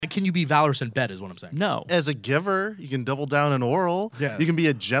Can you be valorous in bed is what I'm saying. No. As a giver, you can double down in oral. Yeah. You can be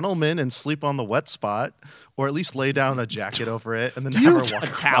a gentleman and sleep on the wet spot, or at least lay down a jacket over it and then never walk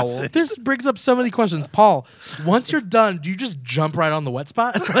across towel. it. This brings up so many questions. Paul, once you're done, do you just jump right on the wet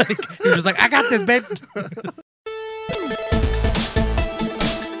spot? Like, you're just like, I got this, babe.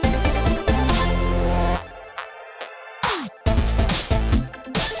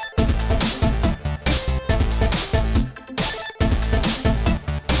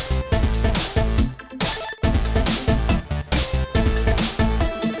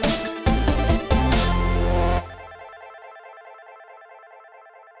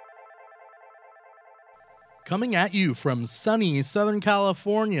 Coming at you from sunny Southern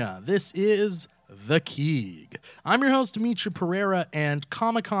California, this is the KEEG. I'm your host, Dimithri Pereira, and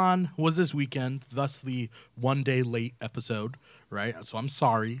Comic-Con was this weekend, thus the one-day late episode, right? So I'm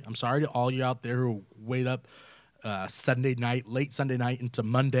sorry. I'm sorry to all you out there who wait up Sunday night, late Sunday night into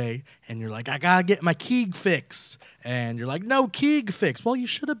Monday, and you're like, I gotta get my KEEG fix. And you're like, no KEEG fix. Well, you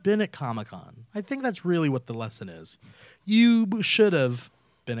should have been at Comic-Con. I think that's really what the lesson is. You should have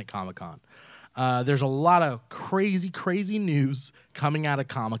been at Comic-Con. There's a lot of crazy news coming out of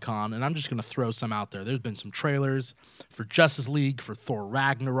Comic-Con, and I'm just going to throw some out there. There's been some trailers for Justice League, for Thor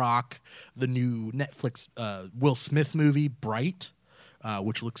Ragnarok, the new Netflix Will Smith movie, Bright,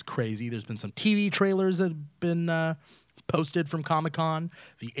 which looks crazy. There's been some TV trailers that have been posted from Comic-Con,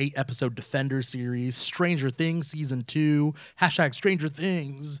 the 8-episode Defender series, Stranger Things Season 2, hashtag Stranger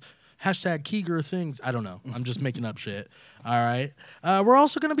Things, hashtag Keeger Things. I don't know. I'm just making up shit. All right. We're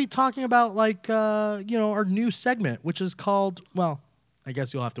also going to be talking about, our new segment, which is called, well, I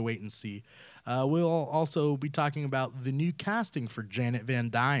guess you'll have to wait and see. We'll also be talking about the new casting for Janet Van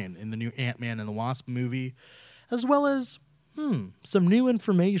Dyne in the new Ant-Man and the Wasp movie, as well as some new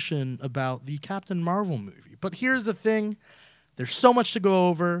information about the Captain Marvel movie. But here's the thing. There's so much to go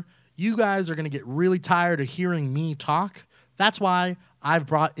over. You guys are going to get really tired of hearing me talk. That's why I've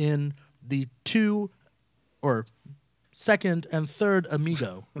brought in the second and third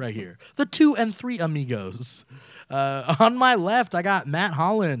amigo right here. The 2 and 3 amigos. On my left, I got Matt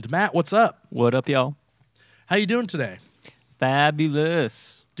Holland. Matt, what's up? What up, y'all? How you doing today?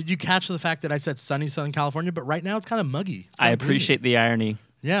 Fabulous. Did you catch the fact that I said sunny Southern California, but right now it's kind of muggy? I appreciate the irony.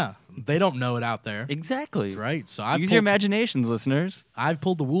 Yeah, they don't know it out there. Exactly. Right, so Use your imaginations, listeners. I've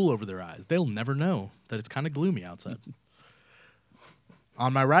pulled the wool over their eyes. They'll never know that it's kind of gloomy outside.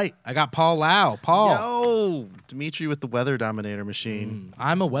 On my right, I got Paul Lau. Paul. Yo, Dimitri with the Weather Dominator machine.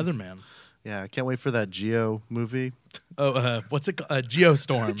 I'm a weatherman. Yeah, I can't wait for that Geo movie. Oh, what's it called?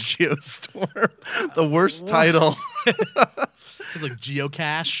 Geostorm. Geostorm. The worst title. It's like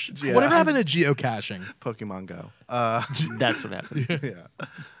geocache. Yeah. Whatever happened to geocaching? Pokemon Go. That's what happened. Yeah.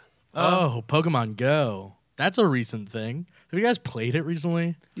 Pokemon Go. That's a recent thing. Have you guys played it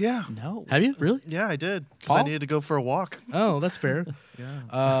recently? Yeah. No. Have you? Really? Yeah, I did. Because I Paul? needed to go for a walk. Oh, that's fair.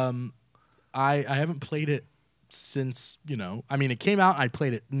 Yeah. I haven't played it since, it came out and I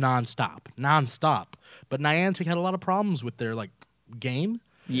played it nonstop. But Niantic had a lot of problems with their game.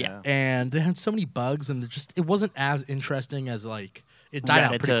 Yeah. And they had so many bugs and it wasn't as interesting as it died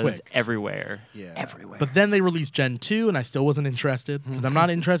out pretty quick. Everywhere. Yeah. Everywhere. But then they released Gen 2 and I still wasn't interested because I'm not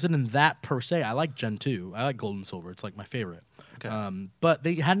interested in that per se. I like Gen 2. I like Gold and Silver. It's like my favorite. Okay. But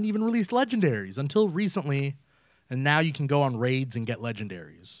they hadn't even released legendaries until recently, and now you can go on raids and get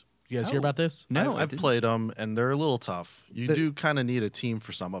legendaries. You guys hear about this? No, I've played them, and they're a little tough. You do kind of need a team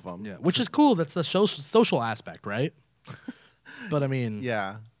for some of them. Yeah, which is cool. That's the social aspect, right? But I mean,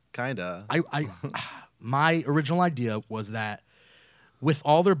 Yeah, kind of. My original idea was that with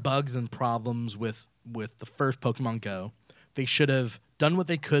all their bugs and problems with the first Pokemon Go, they should have done what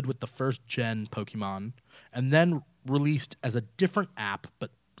they could with the first gen Pokemon, and then released as a different app,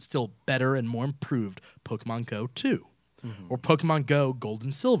 but still better and more improved, Pokemon Go 2 or Pokemon Go Gold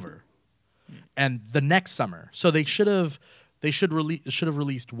and Silver, and the next summer. So they should have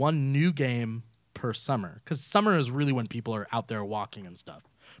released one new game per summer, because summer is really when people are out there walking and stuff.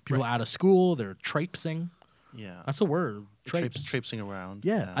 People are out of school, they're traipsing. Yeah. That's a word. Traipsing around.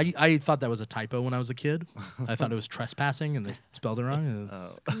 Yeah. I thought that was a typo when I was a kid. I thought it was trespassing and they spelled it wrong.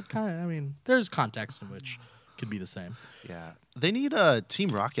 There's context in which it could be the same. Yeah. They need a Team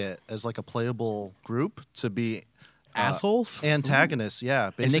Rocket as a playable group to be assholes? Antagonists,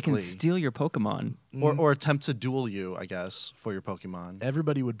 yeah, basically. And they can steal your Pokemon. Or attempt to duel you, I guess, for your Pokemon.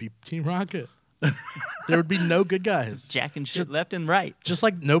 Everybody would be Team Rocket. There would be no good guys. Jacking shit left and right. Just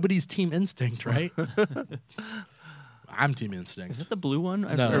like nobody's Team Instinct, right? I'm Team Instinct. Is that the blue one?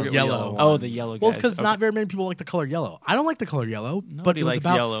 No, yellow. Oh, the yellow guys. Well, it's because not very many people like the color yellow. I don't like the color yellow. Nobody likes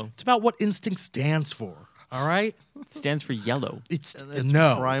yellow. It's about what Instinct stands for. All right? It stands for yellow. It's It's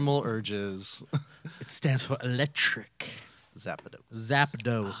no. primal urges. It stands for electric. Zapdos.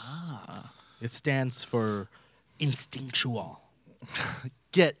 Zapdos. It stands for instinctual.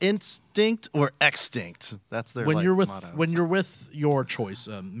 Get instinct or extinct. That's their When like, you're with motto. when you're with your choice,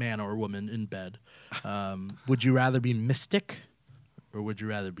 man or woman in bed, would you rather be mystic or would you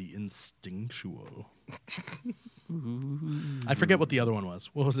rather be instinctual? I forget what the other one was.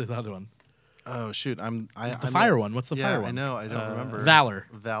 What was the other one? Oh shoot, The fire one. What's the yeah, fire one? I know. I don't remember. Valor.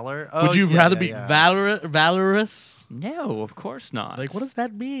 Valor. Would Oh, you yeah, rather yeah, be yeah. valorous? No, of course not. Like, what does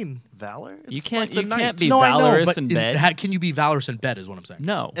that mean? Valor? You It's can't. like the You knight. can't be No, I know, valorous but in bed. can you be valorous in bed? Is what I'm saying.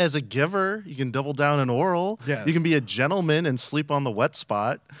 No. As a giver, you can double down in oral. Yeah. You can be a gentleman and sleep on the wet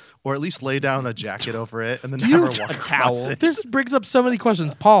spot, or at least lay down a jacket over it and then you- never walk A across towel. it. This brings up so many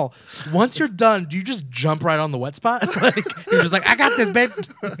questions, Paul. Once you're done, do you just jump right on the wet spot? Like you're just like, I got this, babe.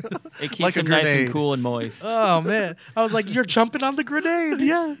 It keeps Like a him nice and grenade. cool and moist. Oh man, I was like, you're jumping on the grenade.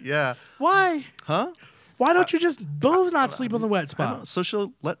 Yeah. Yeah. Why? Huh? Why don't you just both not sleep on the wet I spot? don't, so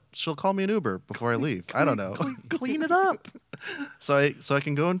she'll call me an Uber before I leave. I don't know. Clean it up. So I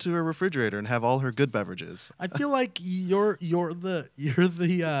can go into her refrigerator and have all her good beverages. I feel like you're the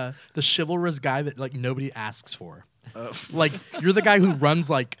chivalrous guy that like nobody asks for. Like you're the guy who runs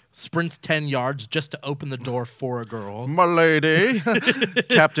like sprints 10 yards just to open the door for a girl. My lady,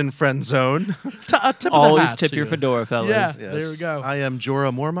 Captain Friend Zone. Tip of the Always hat tip to your you. fedora, fellas. Yeah. There we go. I am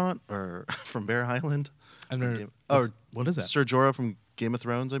Jorah Mormont, or from Bear Island. I've never, Oh, what is that? Sir Jorah from Game of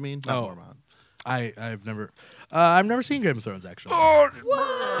Thrones. I mean, not Oh. Mormont. I've never seen Game of Thrones actually.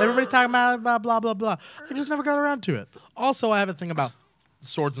 Everybody's talking about blah blah blah. I just never got around to it. Also, I have a thing about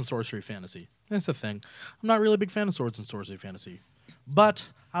swords and sorcery fantasy. That's a thing. I'm not really a big fan of swords and sorcery fantasy, but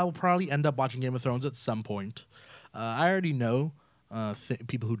I will probably end up watching Game of Thrones at some point. I already know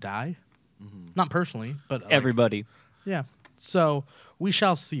people who die, not personally, but like, Everybody. yeah. So we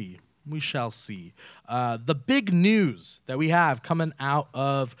shall see. We shall see. The big news that we have coming out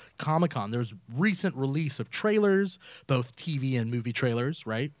of Comic-Con, there's recent release of trailers, both TV and movie trailers,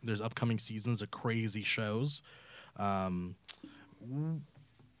 right? There's upcoming seasons of crazy shows.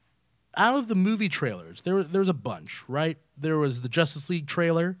 Out of the movie trailers, there's a bunch, right? There was the Justice League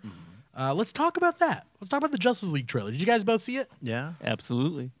trailer. Let's talk about that. Let's talk about the Justice League trailer. Did you guys both see it? Yeah,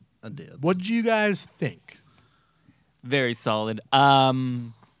 Absolutely. I did. What did you guys think? Very solid.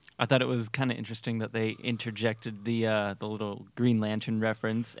 I thought it was kind of interesting that they interjected the little Green Lantern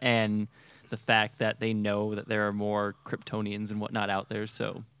reference and the fact that they know that there are more Kryptonians and whatnot out there.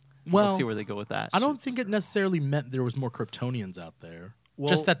 So Well, we'll see where they go with that. I don't think it necessarily meant there was more Kryptonians out there. Well-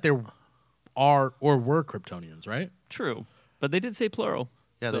 Just that there are or were Kryptonians, right? True, but they did say plural.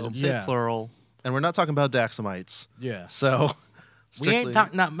 Yeah, so they did say Yeah. plural, and we're not talking about Daxamites. Yeah. So We ain't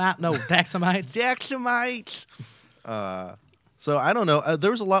talking about no Daxamites. Daxamites. So I don't know.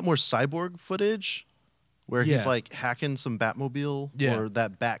 There was a lot more cyborg footage where he's Yeah. like hacking some Batmobile Yeah. or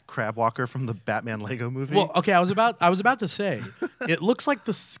that Bat Crab Walker from the Batman Lego movie. Well, okay, I was about to say it looks like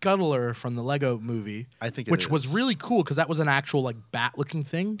the Scuttler from the Lego movie. I think it which was is. really cool because that was an actual like bat looking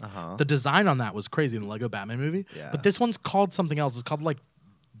thing. Uh-huh. The design on that was crazy in the Lego Batman movie. Yeah. But this one's called something else. It's called like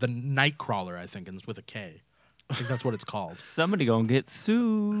the Nightcrawler, I think, and it's with a K. I think that's what it's called. Somebody gonna get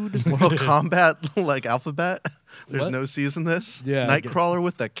sued. Mortal Kombat like alphabet. There's What? no C's in this. Yeah, I get- Nightcrawler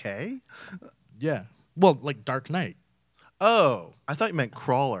with a K. Yeah. Well, like Dark Knight. Oh, I thought you meant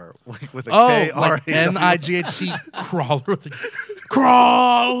crawler, like with a Oh, K R like A W. Nightt crawler with a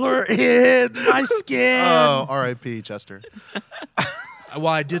crawler in my skin. Oh, R.I.P. Chester. Well,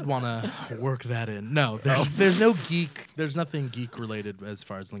 I did want to work that in. No, there's no geek. There's nothing geek related as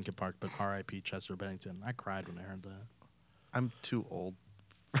far as Linkin Park, but R.I.P. Chester Bennington. I cried when I heard that. I'm too old.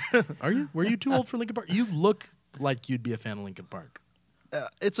 Are you? Were you too old for Linkin Park? You look like you'd be a fan of Linkin Park.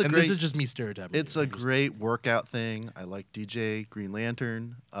 It's a And great. this is just me stereotyping. It's you. a great workout thing. I like DJ Green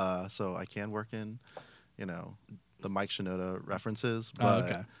Lantern, so I can work in, the Mike Shinoda references. Oh, But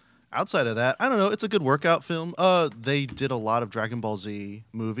okay. outside of that, I don't know. It's a good workout film. They did a lot of Dragon Ball Z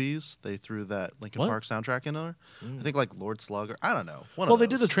movies. They threw that Linkin What? Park soundtrack in there. I think like Lord Slug, or I don't know. One Well, of they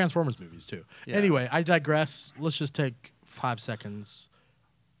did the those. Transformers movies too. Yeah. Anyway, I digress. Let's just take 5 seconds.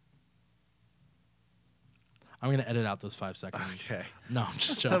 I'm gonna edit out those 5 seconds. Okay. No, I'm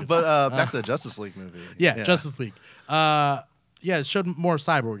just joking. But back to the Justice League movie. yeah, Justice League. Yeah, it showed more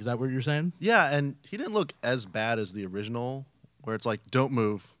Cyborg. Is that what you're saying? Yeah, and he didn't look as bad as the original, where it's like, don't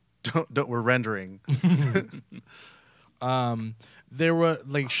move, don't. We're rendering. There were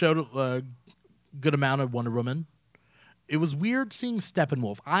showed a good amount of Wonder Woman. It was weird seeing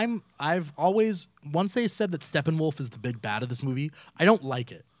Steppenwolf. I've always once they said that Steppenwolf is the big bad of this movie, I don't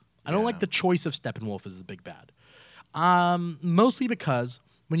like it. I don't like the choice of Steppenwolf as the big bad. Mostly because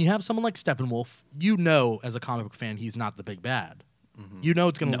when you have someone like Steppenwolf, you know as a comic book fan he's not the big bad. You know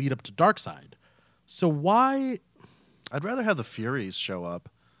it's going to lead up to Darkseid. So why? I'd rather have the Furies show up.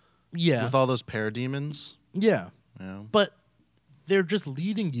 Yeah. With all those parademons. Yeah. Yeah. But they're just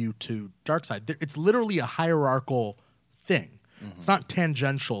leading you to Darkseid. It's literally a hierarchical thing. It's not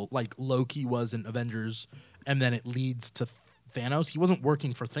tangential like Loki was in Avengers, and then it leads to Thanos. He wasn't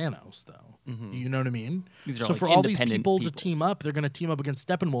working for Thanos, though. You know what I mean? These are So like for all these independent people to team up, they're going to team up against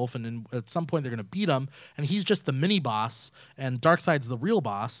Steppenwolf, and then at some point they're going to beat him, and he's just the mini boss, and Darkseid's the real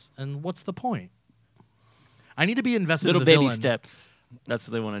boss, and what's the point? I need to be invested Little in the baby villain. steps. That's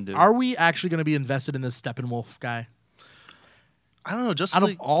what they want to do. Are we actually going to be invested in this Steppenwolf guy? I don't know. Just Out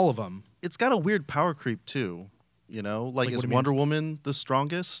like, of all of them. it's got a weird power creep too. You know, like Like, what is do you mean? Wonder Woman the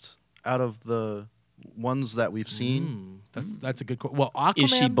strongest out of the ones that we've seen? That's a good question. Well, Aquaman.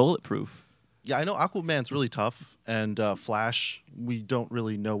 Is she bulletproof? Yeah, I know Aquaman's really tough, and Flash, we don't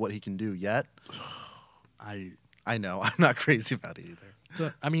really know what he can do yet. I know. I'm not crazy about it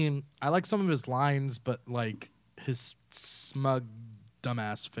either. I mean, I like some of his lines, but like his smug,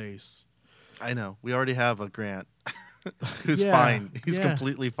 dumbass face. I know. We already have a Grant who's Yeah, fine. He's yeah.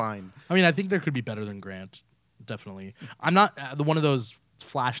 completely fine. I mean, I think there could be better than Grant. Definitely. I'm not one of those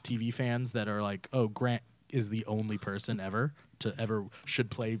Flash TV fans that are like, oh, Grant is the only person ever to ever should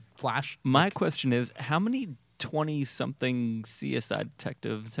play Flash. My question is, how many 20-something CSI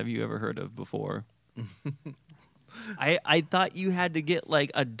detectives have you ever heard of before? I thought you had to get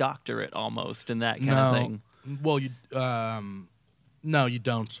like a doctorate almost in that kind of thing. Well, you no, you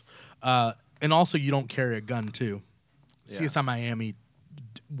don't. And also, you don't carry a gun too. Yeah. CSI Miami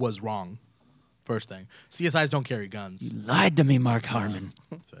was wrong. First thing, CSIs don't carry guns. You lied to me, Mark Harmon.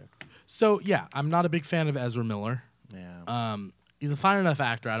 So yeah, I'm not a big fan of Ezra Miller. Yeah. He's a fine enough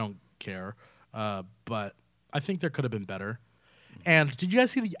actor. I don't care. But I think there could have been better. And did you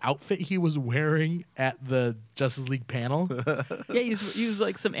guys see the outfit he was wearing at the Justice League panel? Yeah, he was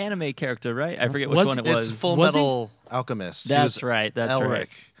like some anime character, right? I forget which Was one it it- was. It's Full Was he? Metal Alchemist. He That's was right. That's Elric. right.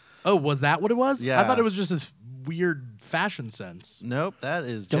 Oh, was that what it was? I Yeah. thought it was just this weird fashion sense. Nope, that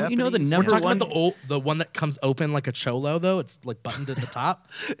is Don't you know the Japanese. number We're talking one- about the one that comes open like a cholo, though. It's like buttoned at the top.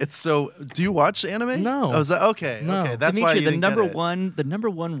 It's so. Do you watch anime? No. Oh, is that okay? No. Okay, that's Dimithri, why you the didn't number get it. the number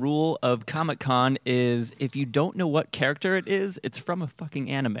one rule of Comic-Con is if you don't know what character it is, it's from a fucking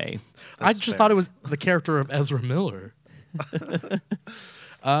anime. I That's just fair. thought it was the character of Ezra Miller.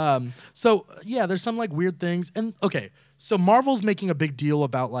 So yeah, there's some like weird things, and okay, so Marvel's making a big deal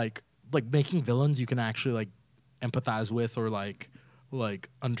about like making villains you can actually like empathize with or like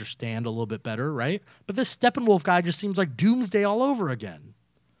understand a little bit better, right? But this Steppenwolf guy just seems like Doomsday all over again.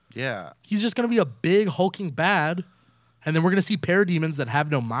 Yeah. He's just gonna be a big hulking bad, and then we're gonna see parademons that have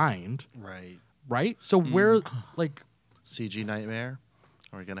no mind, Right. right? So where like CG Nightmare.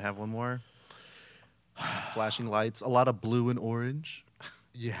 Are we gonna have one more? Flashing lights. A lot of blue and orange.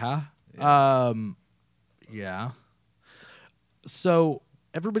 yeah. Yeah. So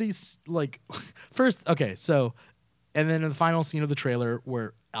everybody's like, first, okay, so, and then in the final scene of the trailer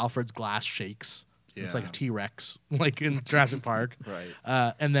where Alfred's glass shakes, it's like a Yeah. T-Rex, like in Jurassic Park.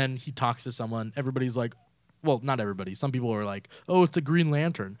 Right. And then he talks to someone. Everybody's like, well, not everybody. Some people are like, oh, it's a Green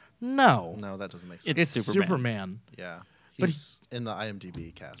Lantern. No, No, that doesn't make sense. it's Superman. Superman. Yeah. But He's in the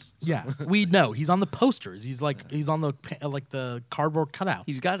IMDb cast. Yeah, we know he's on the posters. He's like he's on the like the cardboard cutout.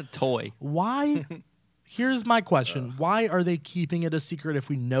 He's got a toy. Why? Here's my question. Why are they keeping it a secret if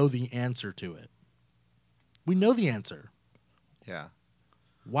we know the answer to it? We know the answer. Yeah.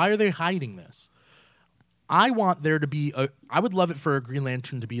 Why are they hiding this? I want there to be I would love it for a Green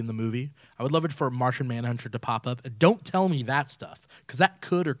Lantern to be in the movie. I would love it for Martian Manhunter to pop up. Don't tell me that stuff, because that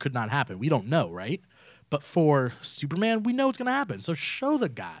could or could not happen. We don't know, right? But for Superman, we know it's going to happen. So show the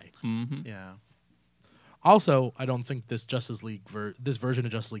guy. Mm-hmm. Yeah. Also, I don't think this Justice League this version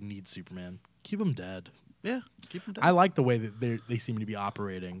of Justice League needs Superman. Keep him dead. Yeah. Keep him down. I like the way that they seem to be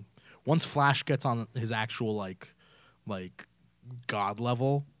operating. Once Flash gets on his actual like god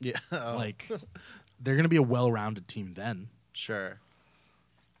level, Yeah. like they're gonna be a well-rounded team then. Sure.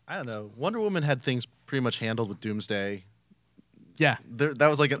 I don't know. Wonder Woman had things pretty much handled with Doomsday. Yeah, That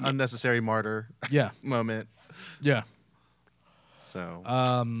was like an unnecessary martyr yeah, moment. yeah.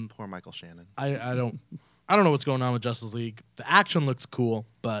 So poor Michael Shannon. I don't know what's going on with Justice League. The action looks cool,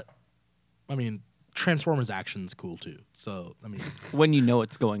 but I mean Transformers action's cool too. So I mean, When you know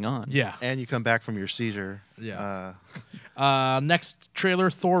what's going on. yeah. And you come back from your seizure. Yeah. Next trailer,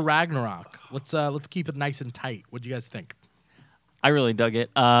 Thor Ragnarok. Let's keep it nice and tight. What do you guys think? I really dug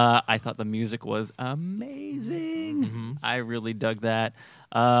it. I thought the music was amazing. Mm-hmm. I really dug that.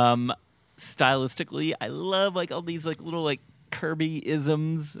 Stylistically, I love like all these like little like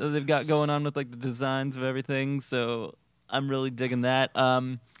Kirby-isms that they've got going on with like the designs of everything. So I'm really digging that.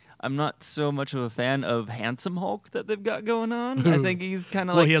 I'm not so much of a fan of Handsome Hulk that they've got going on. I think he's kind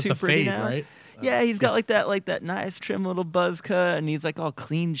of Well, like he has too the pretty fade, now. right? Yeah, he's got like that nice trim little buzz cut, and he's like all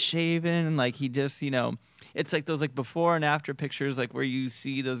clean shaven, and like he just it's like those like before and after pictures like where you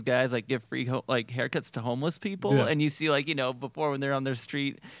see those guys like give free like haircuts to homeless people, Yeah. and you see like before when they're on their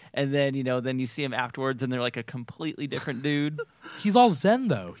street, and then then you see them afterwards and they're like a completely different dude. He's all zen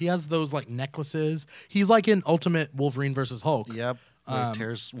though. He has those like necklaces. He's like in Ultimate Wolverine versus Hulk. Yep. Where it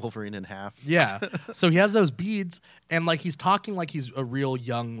tears Wolverine in half. Yeah. So he has those beads, and like he's talking like he's a real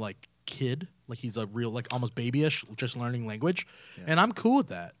young like kid, like he's a real like almost babyish, just learning language, and I'm cool with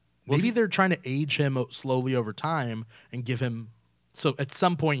that. Well, Maybe they're trying to age him slowly over time and give him, so at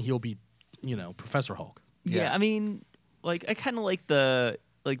some point he'll be, Professor Hulk. Yeah, I mean, like I kind of like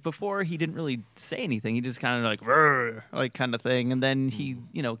like before he didn't really say anything. He just kind of like "Rrr," like kind of thing, and then he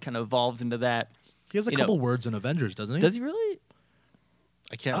kind of evolves into that. He has a couple words in Avengers, doesn't he? Does he really?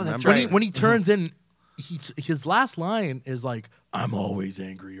 I can't Oh, remember. that's right. When he turns in, his last line is like, "I'm always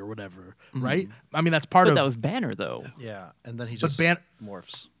angry" or whatever, right? I mean, that's part But of. that was Banner though. Yeah, and then he But just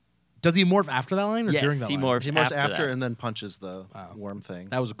morphs. Does he morph after that line or Yes, during that he line? morphs. He morphs after after that. and then punches the worm thing.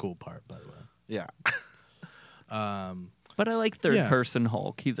 That was a cool part, by the way. Yeah. But I like third person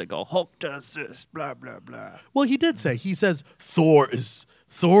Hulk. He's like, "Oh, Hulk does this, blah blah blah." Well, he did say, he says Thor is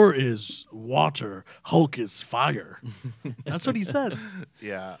water, Hulk is fire. That's what he said.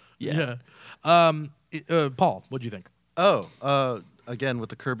 Yeah. Yeah. Paul, what'd you think? Again with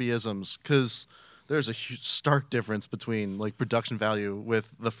the Kirby-isms, because there's a huge, stark difference between like production value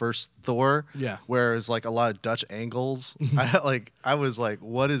with the first Thor. Yeah. Whereas like a lot of Dutch angles. I was like,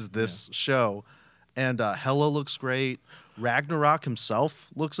 what is this show? And Hela looks great. Ragnarok himself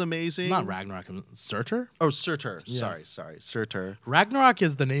looks amazing. Not Ragnarok, Surtur? Oh, Surtur. Yeah. Sorry, Surtur. Ragnarok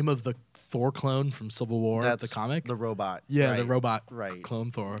is the name of the Thor clone from Civil War, That's the comic. the robot. Yeah, right. the robot Right.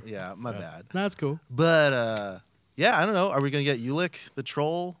 clone Thor. Yeah, my bad. That's cool. But yeah, I don't know. Are we gonna get Ulick the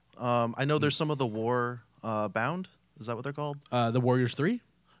troll? I know there's some of the war bound. Is that what they're called? The Warriors 3?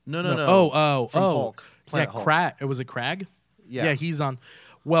 No. From Hulk. Yeah, Planet Hulk. Was it Crag? Yeah. Yeah, he's on.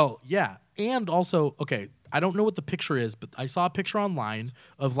 Well, yeah. And also, okay, I don't know what the picture is, but I saw a picture online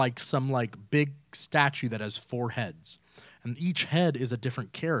of like some like big statue that has 4 heads. And each head is a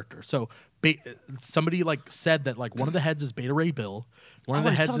different character. So somebody like said that like one of the heads is Beta Ray Bill, one of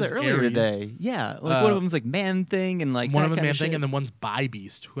the I heads saw that is earlier Ares, today. Yeah, like one of them's like Man Thing and like one that of them kind Man of Thing, shit. and then one's Bi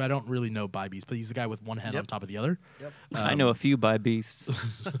Beast, who I don't really know Bi Beast, but he's the guy with one head Yep. on top of the other. Yep. I know a few by beasts.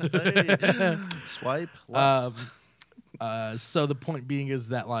 Swipe left. So the point being is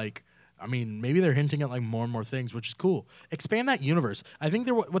that like, I mean, maybe they're hinting at like more and more things, which is cool. Expand that universe. I think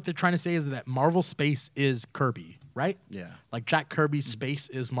what they're trying to say is that Marvel space is Kirby, right? Yeah. Like Jack Kirby's space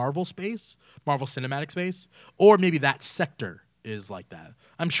is Marvel space, Marvel Cinematic Space, or maybe that sector is like that.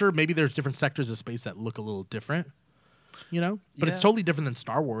 I'm sure maybe there's different sectors of space that look a little different, But it's Yeah. totally different than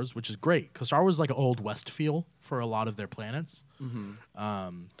Star Wars, which is great because Star Wars is like an Old West feel for a lot of their planets.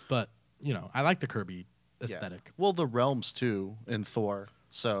 Mm-hmm. But I like the Kirby aesthetic. Yeah. Well, the realms too in Thor.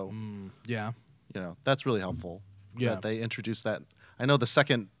 So Yeah. that's really helpful. Yeah. That they introduced that. I know the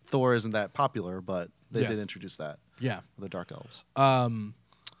second Thor isn't that popular, but they Yeah. did introduce that. Yeah. The Dark Elves.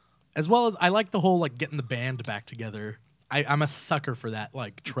 As well as I like the whole like getting the band back together. I'm a sucker for that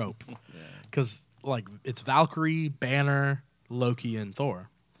like trope because like it's Valkyrie, Banner, Loki, and Thor.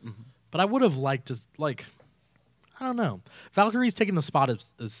 But I would have liked to like, I don't know. Valkyrie's taking the spot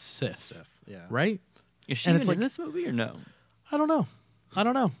as Sif, Sif, yeah. right? Is she And even it's in like- this movie or no? I don't know.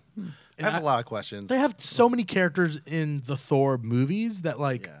 I have a lot of questions. They have so many characters in the Thor movies that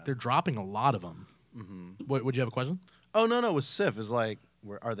like Yeah. they're dropping a lot of them. Would you have a question? Oh no, with Sif is like,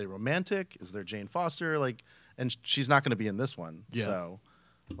 are they romantic? Is there Jane Foster? Like, and she's not going to be in this one. Yeah. So,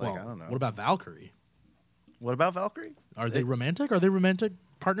 like, I don't know. What about Valkyrie? What about Valkyrie? Are they romantic? Are they romantic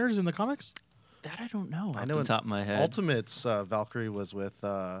partners in the comics? That I don't know. I Off know the in top of my head. Ultimates, Valkyrie was with,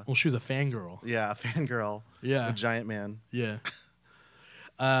 Well, she was a fangirl. a fangirl. Yeah. A giant man. Yeah.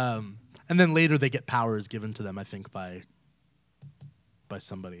 And then later they get powers given to them, I think, by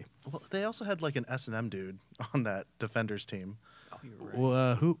somebody. Well, they also had like an S&M dude on that Defenders team. Oh, you're right.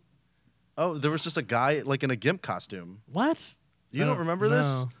 Well, who? Oh, there was just a guy like in a GIMP costume. What? You I don't remember this?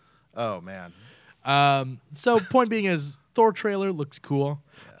 no. Oh man. So point being is Thor trailer looks cool.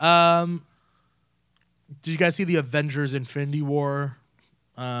 Did you guys see the Avengers Infinity War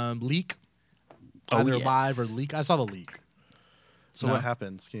leak? Oh, Either yes. live or leak? I saw the leak. So No. what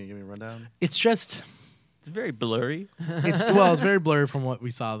happens? Can you give me a rundown? It's just It's very blurry. It's very blurry from what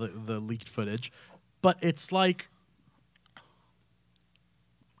we saw, the leaked footage. But it's like,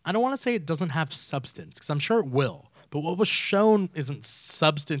 I don't want to say it doesn't have substance, because I'm sure it will. But what was shown isn't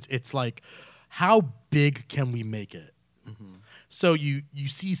substance. It's like, how big can we make it? Mm-hmm. So you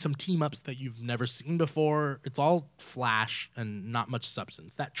see some team-ups that you've never seen before. It's all flash and not much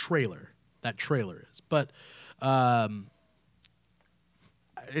substance. That trailer is. But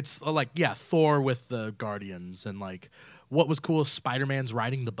it's like, yeah, Thor with the Guardians. And like, what was cool is Spider-Man's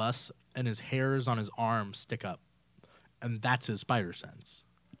riding the bus and his hairs on his arm stick up. And that's his spider sense.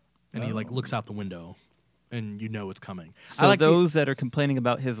 And he like looks out the window and you know it's coming. So like those that are complaining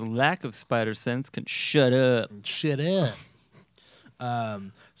about his lack of spider sense can shut up. Shut up.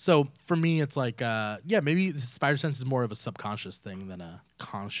 So for me, it's like, maybe the spider sense is more of a subconscious thing than a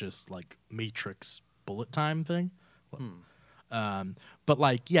conscious, like, Matrix bullet time thing. But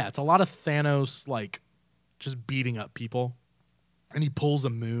like, yeah, it's a lot of Thanos, like, just beating up people. And he pulls a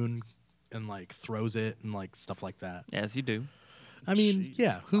moon and like throws it and like stuff like that. As you do. I mean,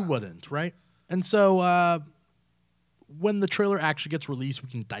 yeah, who wouldn't, right? And so when the trailer actually gets released, we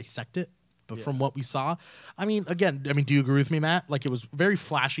can dissect it. But from what we saw, I mean, do you agree with me, Matt? Like, it was very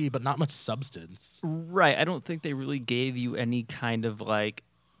flashy, but not much substance. Right. I don't think they really gave you any kind of like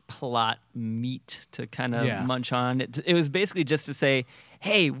plot meat to kind of munch on. It was basically just to say,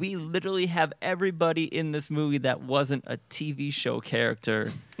 hey, we literally have everybody in this movie that wasn't a TV show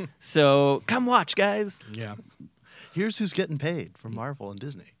character. So come watch, guys. Yeah. Here's who's getting paid from Marvel and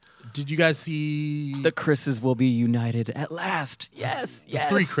Disney. Did you guys see... The Chris's will be united at last. Yes, yes.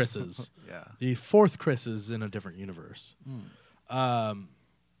 The 3 Chris's. Yeah. The 4th Chris is in a different universe.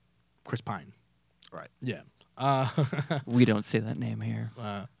 Chris Pine. Right. Yeah. We don't say that name here.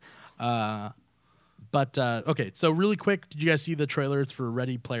 But okay, so really quick, did you guys see the trailer? It's for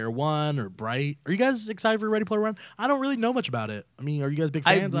Ready Player One or Bright. Are you guys excited for Ready Player One? I don't really know much about it. I mean, are you guys big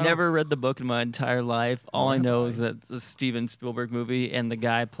fans? I've never read the book in my entire life. All I know is that it's a Steven Spielberg movie, and the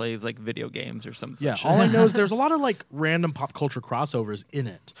guy plays like video games or something. Yeah, all I know is there's a lot of like random pop culture crossovers in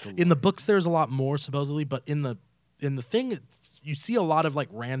it. In the books, there's a lot more supposedly, but in the thing, you see a lot of like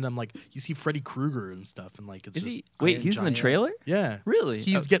random, like you see Freddy Krueger and stuff, and like it's is he? Wait, he's in the trailer? Yeah, really?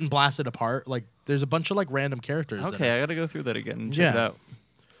 He's getting blasted apart. Like there's a bunch of like random characters. Okay, I gotta go through that again and check it out.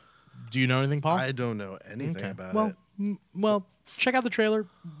 Do you know anything, Paul? I don't know anything about it. Well, check out the trailer,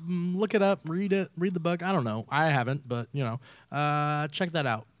 look it up, read the book. I don't know, I haven't, but you know, check that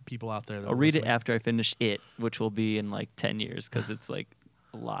out, people out there. I'll read it after I finish it, which will be in like 10 years because it's like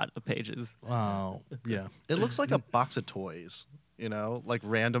a lot of pages. Wow. Yeah. It looks like a box of toys, you know, like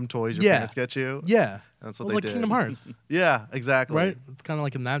random toys your parents get you. Yeah. That's what they like did. Kingdom Hearts. Yeah, exactly. Right? It's kind of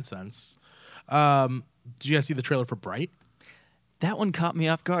like in that sense. Did you guys see the trailer for Bright? That one caught me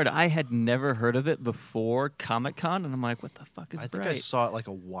off guard. I had never heard of it before Comic-Con, and I'm like, what the fuck is Bright? I think I saw it like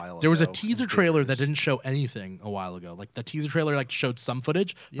a while ago. There was a teaser trailer that didn't show anything a while ago. Like the teaser trailer like showed some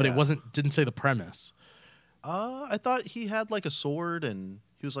footage, but it didn't say the premise. I thought he had like a sword and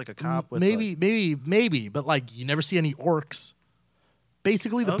he was like a cop with maybe, but like you never see any orcs.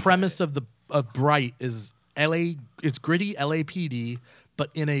 Basically, the premise of Bright is it's gritty LAPD, but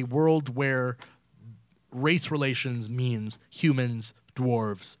in a world where race relations means humans,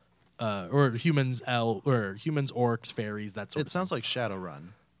 dwarves, or humans, orcs, fairies, that sort of thing. It sounds like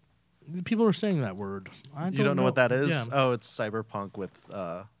Shadowrun. People are saying that word. You don't know what that is? Yeah. Oh, it's cyberpunk with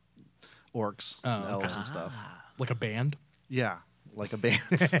orcs and elves and stuff. Like a band? Yeah, like a band.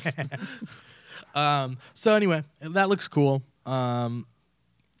 So anyway, that looks cool. And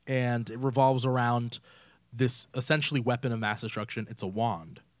it revolves around this essentially weapon of mass destruction. It's a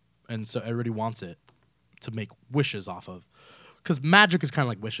wand. And so everybody wants it to make wishes off of. Because magic is kind of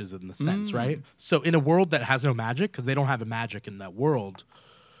like wishes in the sense, right? So in a world that has no magic, because they don't have a magic in that world,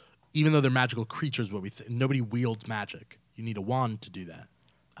 even though they're magical creatures, nobody wields magic. You need a wand to do that.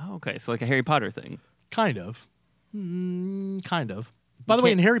 Oh, okay. So like a Harry Potter thing. Kind of. Kind of. By the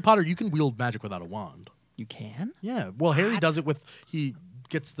way, in Harry Potter, you can wield magic without a wand. You can? Yeah. Well, Harry does it with... He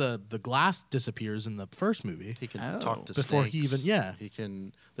gets the glass disappears in the first movie. He can talk to before snakes. He even... Yeah. He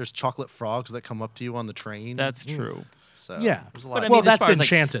can... There's chocolate frogs that come up to you on the train. That's true. So yeah. There's a lot But that's as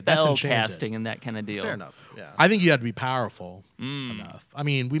enchanted. Like that's enchanted. Casting and that kind of deal. Fair enough. Yeah. I think you have to be powerful enough. I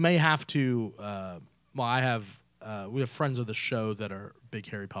mean, we may have to... we have friends of the show that are big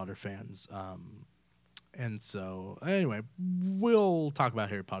Harry Potter fans. And so, anyway, we'll talk about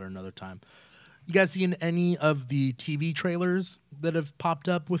Harry Potter another time. You guys seen any of the TV trailers that have popped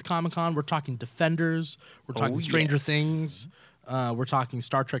up with Comic-Con? We're talking Defenders. We're talking Stranger Things. We're talking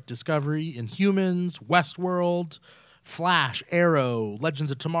Star Trek Discovery, Inhumans, Westworld, Flash, Arrow,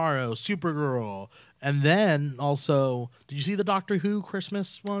 Legends of Tomorrow, Supergirl, And then also, did you see the Doctor Who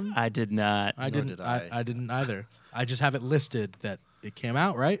Christmas one? I did not. I Nor didn't. did I. I didn't either. I just have it listed that it came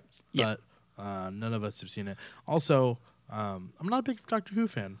out, right? Yeah. But none of us have seen it. Also, I'm not a big Doctor Who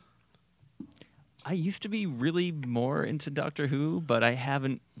fan. I used to be really more into Doctor Who, but I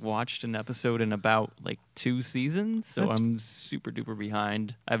haven't watched an episode in about like 2 seasons, so I'm super duper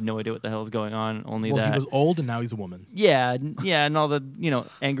behind. I have no idea what the hell is going on. Only Well, that he was old and now he's a woman. yeah, and all the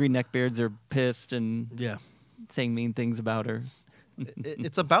angry neckbeards are pissed and Yeah. saying mean things about her.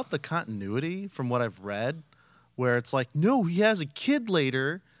 It's about the continuity from what I've read, where it's like, no, he has a kid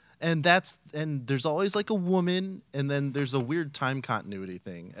later, and there's always like a woman, and then there's a weird time continuity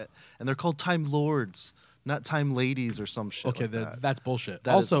thing, and they're called Time Lords, not Time Ladies or some shit. Okay, like that. that's bullshit.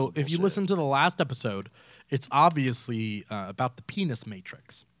 That is some Also, if you bullshit. listen to the last episode, it's obviously about the penis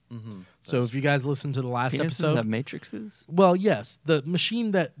matrix. So if you guys listen to the last Penises episode, have matrices? well, yes, the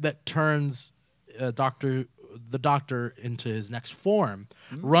machine that turns the doctor into his next form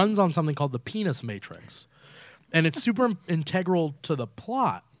runs on something called the penis matrix, and it's super integral to the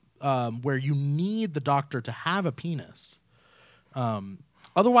plot, where you need the doctor to have a penis.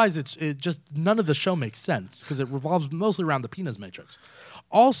 Otherwise, it just none of the show makes sense because it revolves mostly around the penis matrix.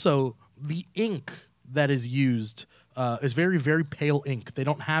 Also, the ink that is used is very, very pale ink. They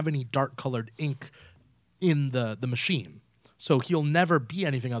don't have any dark colored ink in the machine, so he'll never be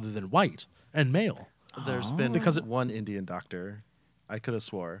anything other than white and male. There's been Because one Indian doctor, I could have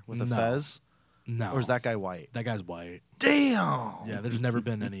swore, with a No. fez. No, Or is that guy white? that guy's white? Damn. Yeah, there's never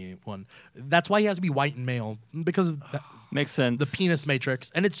been anyone. That's why he has to be white and male because of Makes sense. the penis matrix.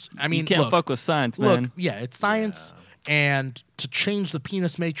 And it's, I mean, you can't look, fuck with science, look, man. yeah, it's science, and to change the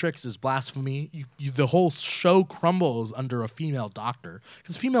penis matrix is blasphemy. The whole show crumbles under a female doctor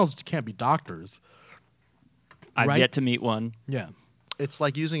because females can't be doctors. I've right? yet to meet one. Yeah, It's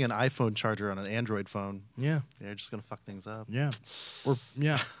like using an iPhone charger on an Android phone. yeah, They're just gonna fuck things up. yeah, or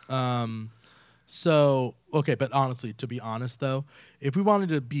yeah. So okay, but honestly, to be honest though, if we wanted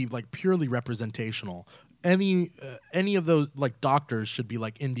to be like purely representational, any of those like doctors should be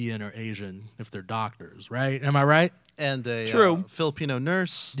like Indian or Asian if they're doctors, right? Am I right? And a True. Filipino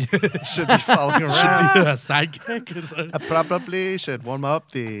nurse should be following around. Should be a sidekick. Probably should warm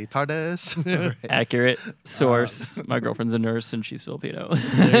up the TARDIS. Accurate source. My girlfriend's a nurse and she's Filipino.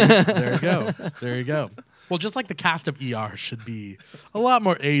 There you go. There you go. Well, just like the cast of ER should be a lot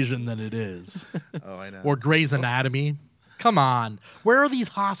more Asian than it is. Oh, I know. Or Grey's Anatomy. Come on. Where are these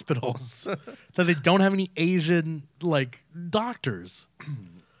hospitals that they don't have any Asian like doctors?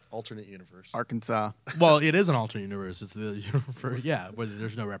 Alternate universe. Arkansas. Well, it is an alternate universe. It's the where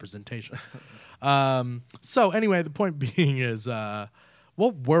there's no representation. So anyway, the point being is,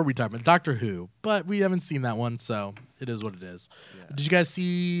 what were we talking about? Doctor Who, but we haven't seen that one, so it is what it is. Yeah. Did you guys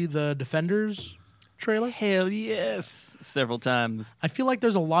see the Defenders trailer? Hell yes. Several times. I feel like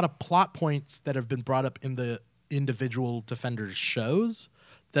there's a lot of plot points that have been brought up in the individual Defenders shows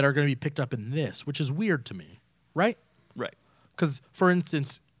that are going to be picked up in this, which is weird to me, right? Right. Because, for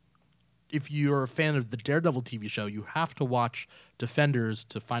instance, if you're a fan of the Daredevil TV show, you have to watch Defenders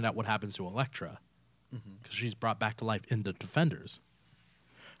to find out what happens to Elektra, because she's brought back to life in the Defenders.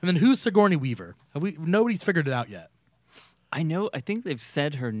 And then who's Sigourney Weaver? Nobody's figured it out yet. I know. I think they've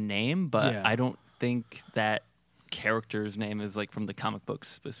said her name, but Yeah. I don't think that character's name is like from the comic books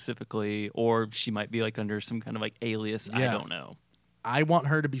specifically, or she might be like under some kind of like alias. I Yeah. don't know. I want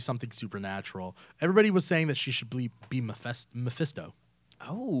her to be something supernatural. Everybody was saying that she should be Mephisto.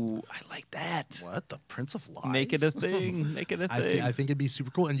 Oh, I like that. What? The Prince of Lies? Make it a thing. Make it a thing. I think it'd be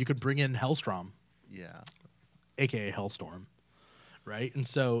super cool, and you could bring in Hellstrom, Yeah. aka Hellstorm, right? And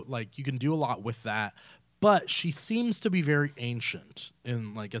so like you can do a lot with that. But she seems to be very ancient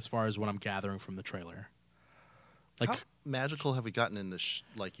in like as far as what I'm gathering from the trailer. Like How magical have we gotten in this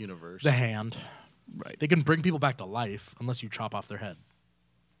universe? the hand. Right. They can bring people back to life unless you chop off their head.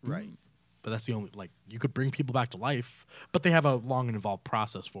 Right. But that's the only you could bring people back to life, but they have a long and involved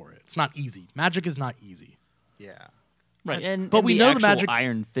process for it. It's not easy. Magic is not easy. Yeah. Right. But And we the know the actual magic-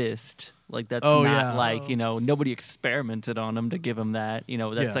 Iron Fist. Like that's Oh, not yeah. like, nobody experimented on him to give him that. That's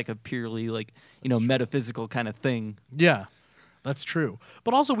Yeah. like a purely like, metaphysical kind of thing. Yeah. That's true.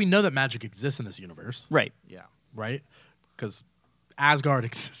 But also we know that magic exists in this universe, Right. Yeah. right? Cuz Asgard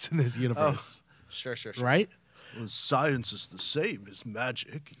exists in this universe, Sure. right? Well, science is the same as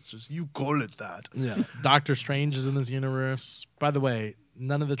magic. It's just you call it that. Yeah. Doctor Strange is in this universe. By the way,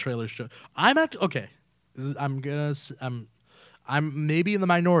 none of the trailers show. Okay. I'm maybe in the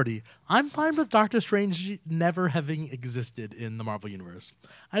minority. I'm fine with Doctor Strange never having existed in the Marvel universe.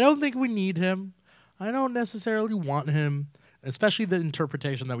 I don't think we need him. I don't necessarily want him, especially the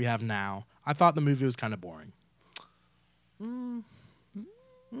interpretation that we have now. I thought the movie was kind of boring.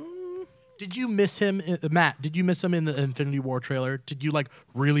 Did you miss him, Matt? Did you miss him in the Infinity War trailer? Did you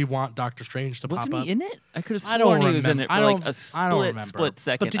really want Doctor Strange to pop Wasn't up? he in it? I could have I don't sworn he was in it for remember. a I don't remember. split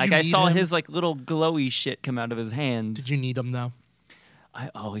second. But did Like you I need saw him? his little glowy shit come out of his hands. Did you need him though?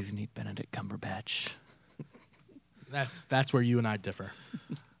 I always need Benedict Cumberbatch. That's where you and I differ.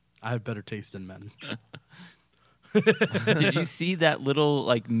 I have better taste in men. Did you see that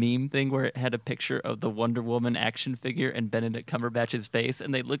little meme thing where it had a picture of the Wonder Woman action figure and Benedict Cumberbatch's face,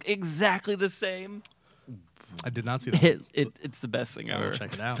 and they look exactly the same? I did not see that. It's the best thing I ever. will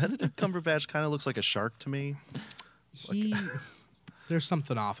check it out. Benedict Cumberbatch kind of looks like a shark to me. There's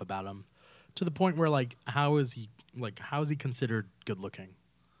something off about him, to the point where how is he considered good looking?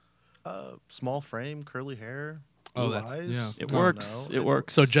 Small frame, curly hair. Oh, blue that's- eyes. yeah. It I don't works. know. It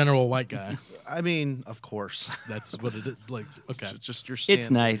works. So general white guy. I mean, of course. That's what it is. Okay. Just your standard. It's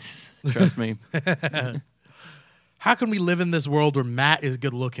nice. Trust me. How can we live in this world where Matt is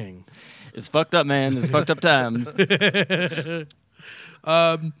good looking? It's fucked up, man. It's fucked up times.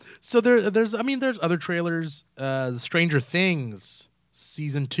 So there's other trailers. Stranger Things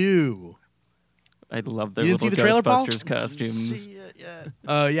season 2. I love their You didn't little see the trailer, Paul? Ghostbusters costumes. See it yet.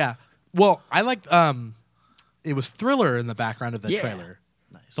 Yeah. Well, I liked. It was Thriller in the background of that Yeah. trailer.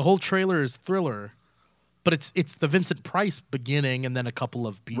 Nice. The whole trailer is Thriller, but it's the Vincent Price beginning and then a couple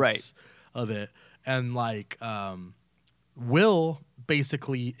of beats Right. of it, and Will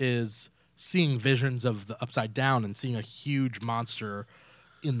basically is seeing visions of the Upside Down and seeing a huge monster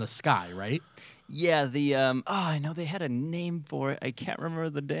in the sky, right? Yeah, I know they had a name for it. I can't remember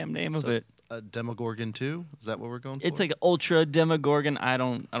the damn name of it. Demogorgon 2? Is that what we're going for? It's like Ultra Demogorgon. I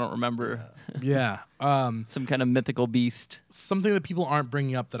don't remember. Yeah. Some kind of mythical beast. Something that people aren't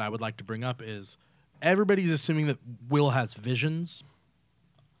bringing up that I would like to bring up is everybody's assuming that Will has visions.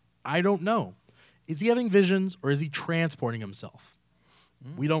 I don't know. Is he having visions or is he transporting himself?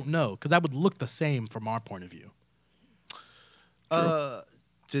 We don't know, because that would look the same from our point of view.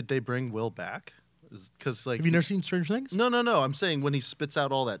 Did they bring Will back? Because Have you never seen Stranger Things? No. I'm saying when he spits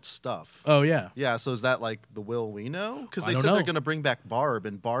out all that stuff. Oh, yeah. Yeah. So is that the Will we know? Because I they don't said know. they're going to bring back Barb,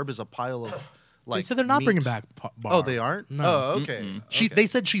 and Barb is a pile of They said they're not meat. bringing back Barb. Oh, they aren't. No. Oh, okay. They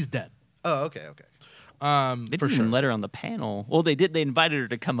said she's dead. Oh, okay. They For didn't sure. even let her on the panel. Well, they did. They invited her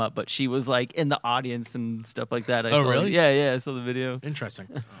to come up, but she was in the audience and stuff like that. I Oh, saw really? Yeah. I saw the video. Interesting.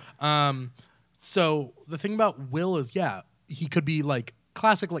 So the thing about Will is, he could be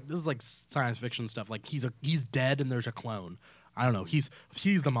classic. This is science fiction stuff. He's dead and there's a clone. I don't know. He's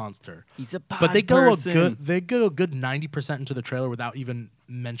the monster. He's a pod But they go person. a good 90% into the trailer without even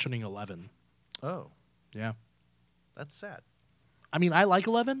mentioning 11. Oh, Yeah. that's sad. I mean, I like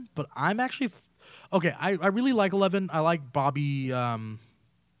 11, but I'm actually okay. I really like 11. I like Bobby.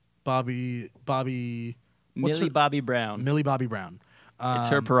 What's Millie her- Bobby Brown. Millie Bobby Brown. It's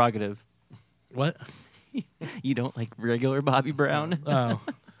her prerogative. What? You don't like regular Bobby Brown? Oh.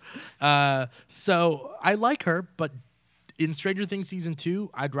 So I like her, but in Stranger Things season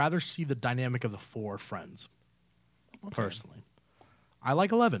 2, I'd rather see the dynamic of the 4 friends. Personally, I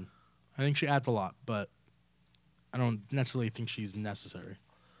like 11. I think she adds a lot, but I don't necessarily think she's necessary.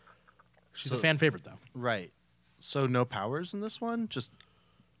 She's a fan favorite, though. Right. So no powers in this one? Just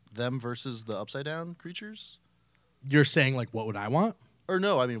them versus the upside down creatures? You're saying what would I want? Or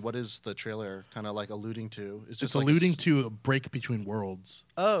no, I mean, what is the trailer kind of alluding to? It's Just just alluding to a break between worlds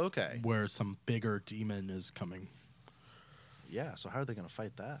Oh, okay. where some bigger demon is coming Yeah, so how are they going to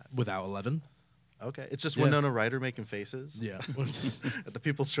fight that? without 11. Okay. It's just Yeah. Winona Ryder making faces Yeah. at the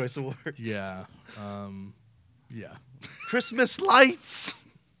People's Choice Awards. Yeah. Yeah. Christmas lights!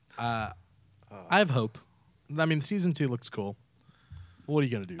 I have hope. I mean, season 2 looks cool. What are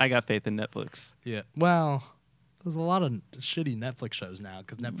you going to do? I got faith in Netflix. Yeah. Well, there's a lot of shitty Netflix shows now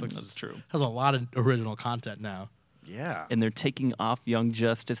because Netflix That's true. has a lot of original content now. Yeah. And they're taking off Young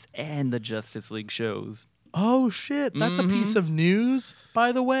Justice and the Justice League shows. Oh, shit. That's a piece of news,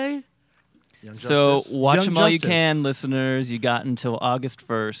 by the way. Young So Justice. watch Young them all you Justice. can, listeners. You got until August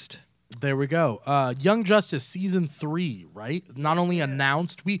 1st. There we go. Young Justice season 3, right? Not only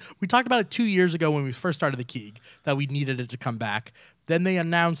announced, we talked about it 2 years ago when we first started the KEEG that we needed it to come back. Then they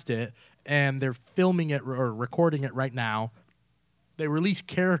announced it, and they're filming it or recording it right now. They released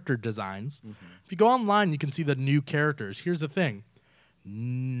character designs. If you go online, you can see the new characters. Here's the thing: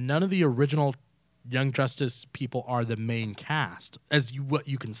 none of the original Young Justice people are the main cast, what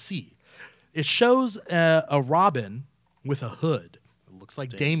you can see. It shows a Robin with a hood. It looks like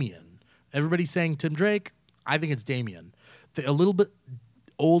Damian. Everybody's saying Tim Drake. I think it's Damian. A little bit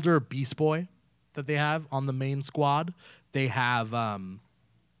older Beast Boy that they have on the main squad. They have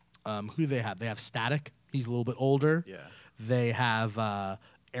Who do they have? They have Static. He's a little bit older. Yeah. They have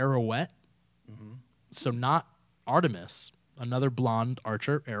Arrowette. So not Artemis. Another blonde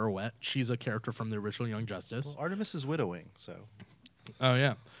archer, Arrowette. She's a character from the original Young Justice. Well, Artemis is widowing, so. Oh,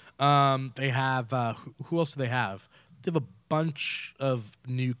 yeah. They have, who else do they have? They have a bunch of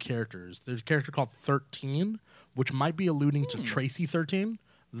new characters. There's a character called 13, which might be alluding to Tracy 13,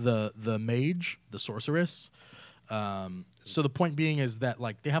 the mage, the sorceress. So the point being is that,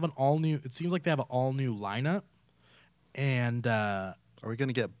 like, they have an all-new, it seems like they have an all-new lineup. And, Are we going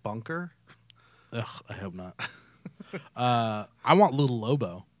to get Bunker? ugh, I hope not. I want Little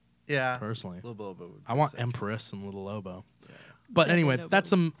Lobo, Yeah. personally. Little Lobo would be I want sick. Empress and Little Lobo. Yeah. But Yeah, anyway, Lobo. that's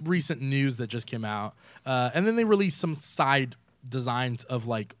some recent news that just came out. And then they released some side designs of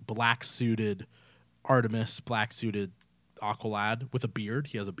like black suited Artemis, black suited Aqualad with a beard.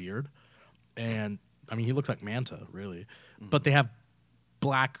 He has a beard. And I mean, he looks like Manta, really. But they have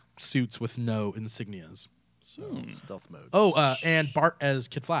black suits with no insignias. So Stealth mode. Oh, and Bart as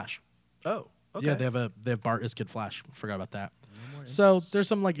Kid Flash. Oh, okay. Yeah, they have Bart as Kid Flash. Forgot about that. So there's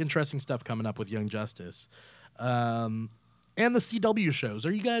some like interesting stuff coming up with Young Justice, and the CW shows.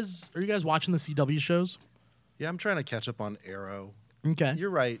 Are you guys watching the CW shows? Yeah, I'm trying to catch up on Arrow. Okay. You're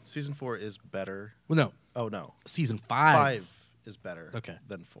right. Season 4 is better. Well, no, Oh, no. season 5. 5 is better Okay.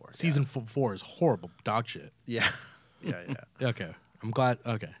 than 4. Season 4 is horrible dog shit. Yeah. Yeah, yeah. Okay, I'm glad.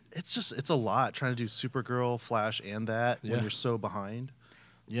 Okay, It's a lot trying to do Supergirl, Flash, and that Yeah. when you're so behind.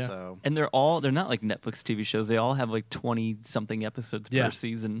 Yeah. So, And they're not like Netflix TV shows. They all have like 20 something episodes Yeah. per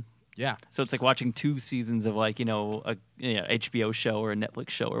season. yeah. So it's like watching 2 seasons of like, a HBO show or a Netflix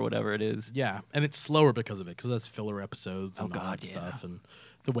show or whatever it is. Yeah, and it's slower because of it, because that's filler episodes and Oh, all God, that yeah. stuff, and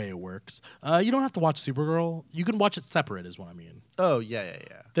the way it works. You don't have to watch Supergirl. You can watch it separate, is what I mean. oh, yeah, yeah,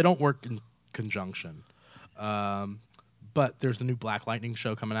 yeah. They don't work in conjunction. But there's the new Black Lightning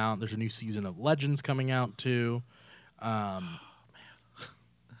show coming out. There's a new season of Legends coming out too.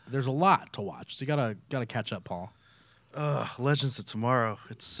 There's a lot to watch, so you gotta catch up, Paul. Legends of Tomorrow.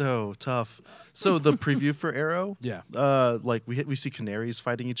 It's so tough. So the preview for Arrow, Yeah. like we see canaries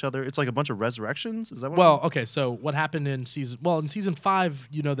fighting each other. It's like a bunch of resurrections. Is that what? Well, okay. So what happened in season 5?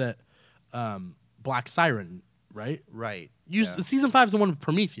 You know that Black Siren, right? right. Season 5 is the one with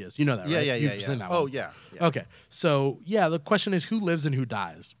Prometheus. You know that, Yeah, right? yeah, You've yeah, seen yeah. that Oh, one. yeah, yeah. Okay. So yeah, the question is who lives and who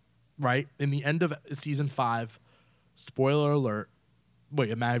dies, right? In the end of season 5, spoiler alert.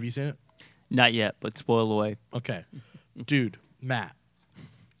 Wait, Matt, have you seen it? Not yet, but spoil away. Okay. Dude, Matt,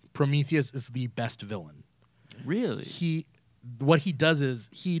 Prometheus is the best villain. Really? What he does is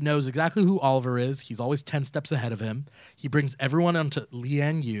he knows exactly who Oliver is. He's always 10 steps ahead of him. He brings everyone onto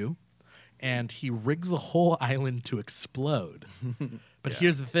Liang Yu, and he rigs the whole island to explode. But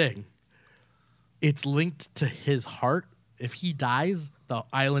here's the thing. It's linked to his heart. If he dies, the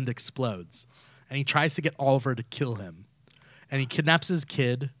island explodes. And he tries to get Oliver to kill him. And he kidnaps his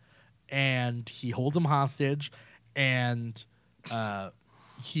kid, and he holds him hostage, and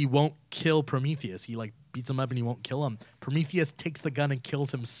he won't kill Prometheus. He like beats him up and he won't kill him. Prometheus takes the gun and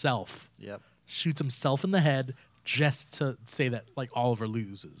kills himself. Yep. Shoots himself in the head just to say that like Oliver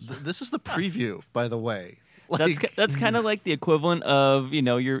loses. This is the preview, by the way. Like, That's kind of like the equivalent of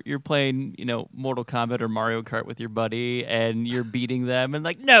you're playing Mortal Kombat or Mario Kart with your buddy and you're beating them and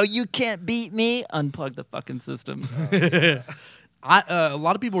like no you can't beat me, unplug the fucking system. A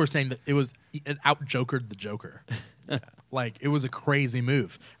lot of people were saying that it out jokered the Joker. Like it was a crazy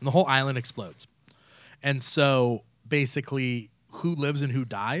move, and the whole island explodes. And so basically, who lives and who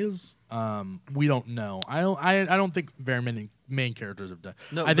dies, we don't know. I don't think very many main characters have died.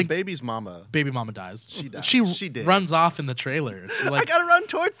 no, I think baby's mama. baby mama dies. She died. She did. runs off in the trailer. She's I like, gotta run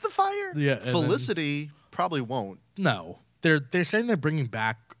towards the fire. Yeah, and then- Felicity probably won't. no, they're saying they're bringing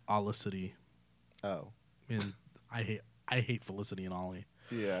back Olicity, Oh. and I hate Felicity and Ollie.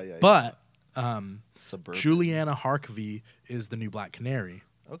 Yeah, yeah. But Suburban. Juliana Harkavy is the new Black Canary.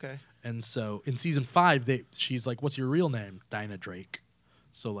 Okay. And so in season 5, she's like, "What's your real name?" Dinah Drake.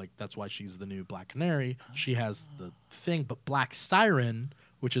 So like that's why she's the new Black Canary. She has the thing, but Black Siren,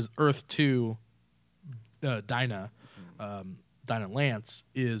 which is Earth 2, Dinah Lance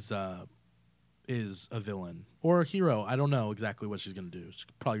is a villain or a hero. I don't know exactly what she's gonna do. She's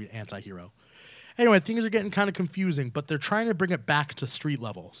probably an anti-hero. Anyway, things are getting kind of confusing, but they're trying to bring it back to street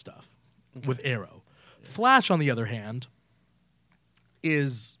level stuff with Arrow. Flash, on the other hand,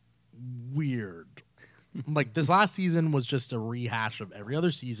 is weird. Like this last season was just a rehash of every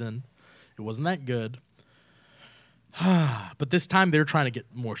other season. It wasn't that good. But this time they're trying to get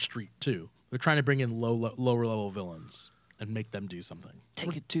more street too. They're trying to bring in lower level villains and make them do something.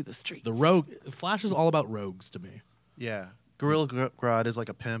 Take it to the street. The rogue Flash is all about rogues to me. Yeah. Gorilla Grodd is like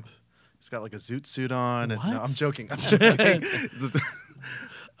a pimp. He's got like a zoot suit on. And, no, What? I'm joking. I'm joking.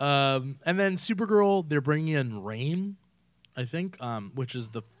 And then Supergirl, they're bringing in Rain, I think, which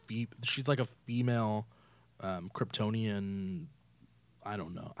is she's like a female Kryptonian. I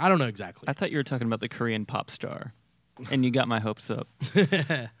don't know exactly. I thought you were talking about the Korean pop star, and you got my hopes up.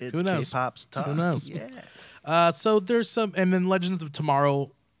 It's Who knows? K-pop's talk. Who knows? Yeah. So there's some, and then Legends of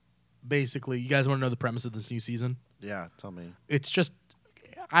Tomorrow. Basically, you guys want to know the premise of this new season? Yeah, tell me. It's just,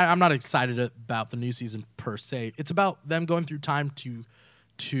 I'm not excited about the new season per se. It's about them going through time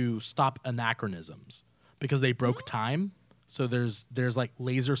to stop anachronisms because they broke time. So there's like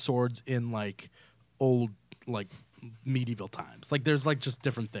laser swords in like old like medieval times. Like there's like just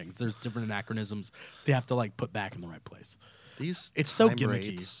different things. There's different anachronisms they have to like put back in the right place. These It's so time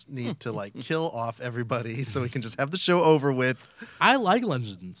gimmicky. rates need to like kill off everybody so we can just have the show over with. I like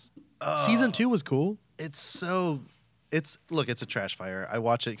Legends. Season 2 was cool. It's a trash fire. I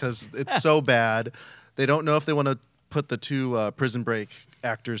watch it because it's so bad. They don't know if they want to put the two Prison Break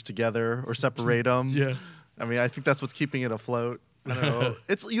actors together or separate them. Yeah. I mean, I think that's what's keeping it afloat. I don't know.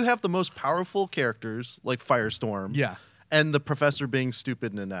 You have the most powerful characters like Firestorm. Yeah. And the professor being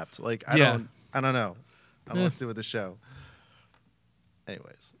stupid and inept. Like I don't know. I don't know what to do with the show.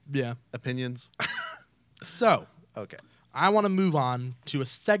 Anyways, Yeah. opinions. So Okay. I want to move on to a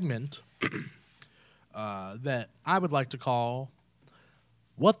segment that I would like to call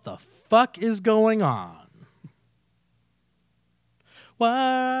What the Fuck is Going On?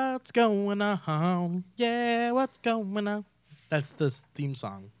 What's going on? Yeah, what's going on? That's the theme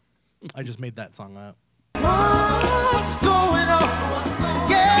song. I just made that song up. What's going on?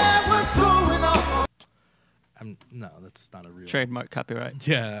 Yeah, what's going on? No, that's not a real. Trademark copyright.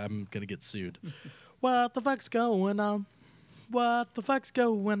 Yeah, I'm going to get sued. What the fuck's going on? What the fuck's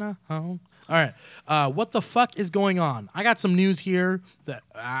going on? All right. What the fuck is going on? I got some news here that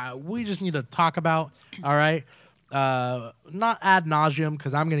we just need to talk about. All right. Not ad nauseum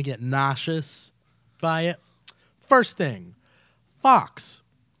because I'm going to get nauseous by it. First thing, Fox.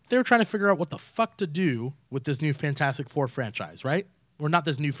 They're trying to figure out what the fuck to do with this new Fantastic Four franchise, right? Or not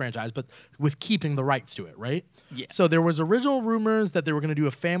this new franchise, but with keeping the rights to it, right? Yeah. So there was original rumors that they were going to do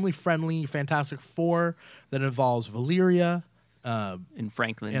a family-friendly Fantastic Four that involves Valeria, In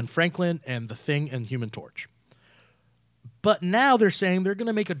Franklin. and The Thing and Human Torch. But now they're saying they're going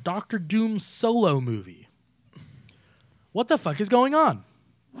to make a Doctor Doom solo movie. What the fuck is going on?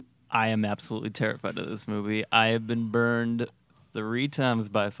 I am absolutely terrified of this movie. I have been burned 3 times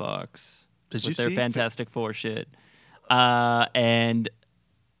by Fox Did with you their see Fantastic Four shit. And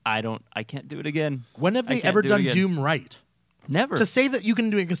I can't do it again. When have I they can't ever do it done again. Doom right? Never. To say that you can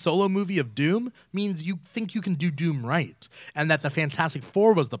do a solo movie of Doom means you think you can do Doom right, and that the Fantastic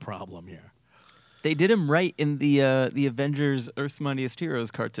Four was the problem here. They did him right in the Avengers Earth's Mightiest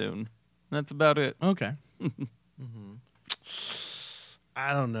Heroes cartoon. That's about it. Okay.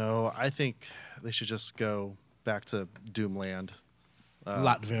 I don't know. I think they should just go back to Doomland.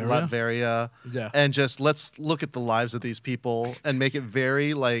 Latveria. Yeah. And just let's look at the lives of these people and make it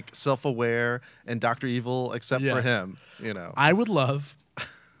very like self-aware and Dr. Evil except Yeah. for him, you know. I would love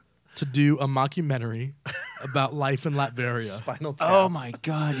to do a mockumentary about life in Latveria. Spinal Tap. Oh my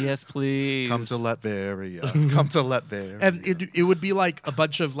God! Yes, please. Come to Latveria. Come to Latveria. And it would be like a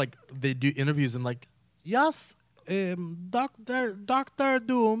bunch of like they do interviews and like, yes, Doctor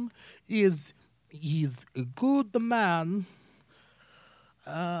Doom he's a good man.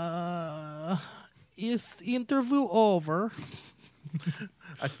 Is interview over?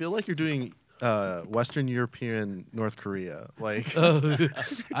 I feel like you're doing Western European North Korea. Like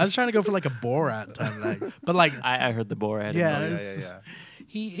I was trying to go for like a Borat type, but like I heard the Borat. Yeah. yeah.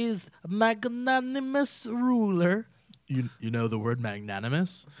 he is magnanimous ruler. You know the word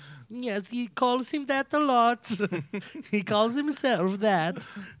magnanimous? Yes, he calls him that a lot. He calls himself that.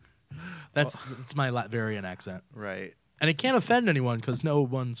 That's my Latverian accent. Right. And it can't offend anyone because no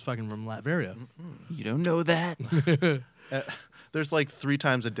one's fucking from Latveria. You don't know that. There's like 3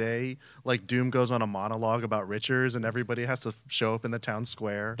 times a day, like Doom goes on a monologue about Richards and everybody has to show up in the town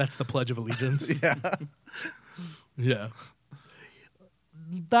square. That's the Pledge of Allegiance. Yeah. Yeah.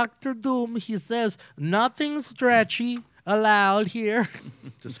 Dr. Doom, he says, nothing stretchy allowed here.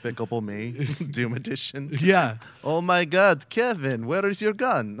 Despicable Me, Doom Edition. Yeah. Oh my God, Kevin, where is your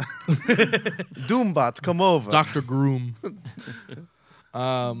gun? Doombot, come over. Dr. Groom.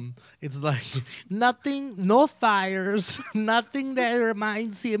 It's like nothing, no fires, nothing that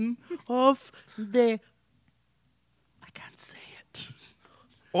reminds him of I can't say it.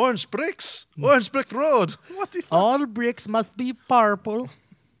 Orange Bricks, Orange Brick Road. What the fuck? All bricks must be purple.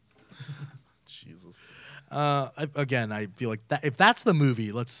 Jesus. I feel like that if that's the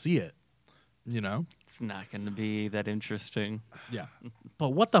movie, let's see it. You know? It's not going to be that interesting. Yeah. But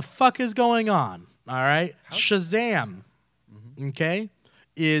what the fuck is going on? All right. Shazam, okay,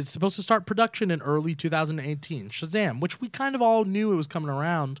 is supposed to start production in early 2018. Shazam, which we kind of all knew it was coming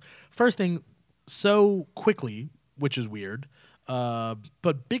around. First thing, so quickly, which is weird.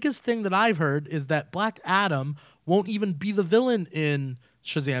 But biggest thing that I've heard is that Black Adam won't even be the villain in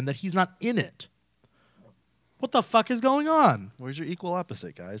Shazam, that he's not in it. What the fuck is going on? Where's your equal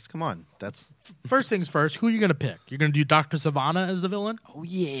opposite, guys? Come on. That's First things first, who are you going to pick? You're going to do Dr. Savannah as the villain? Oh,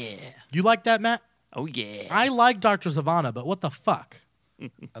 yeah. You like that, Matt? Oh, yeah. I like Dr. Savannah, but what the fuck?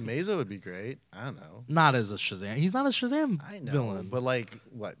 Amazo would be great. I don't know. Not as a Shazam. He's not a Shazam I know. villain. But like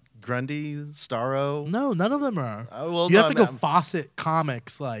what? Grundy, Starro? No, none of them are. Well, You no, have to go I'm- Fawcett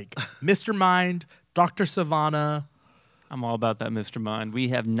comics like Mr. Mind, Dr. Savannah. I'm all about that, Mr. Mind. We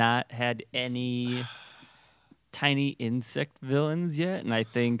have not had any tiny insect villains yet, and I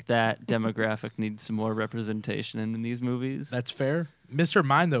think that demographic needs some more representation in these movies. That's fair. Mr.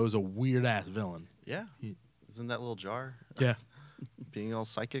 Mind, though, is a weird ass villain. Yeah. Isn't that little jar Yeah. being all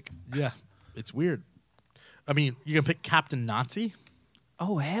psychic? Yeah. It's weird. I mean, you can pick Captain Nazi.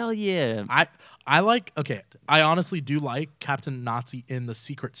 Oh, hell yeah. I like, okay, I honestly do like Captain Nazi in the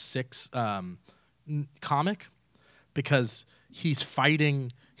Secret Six comic because he's fighting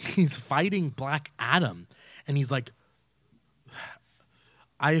Black Adam, and he's like,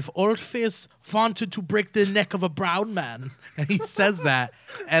 I've always wanted to break the neck of a brown man. And he says that,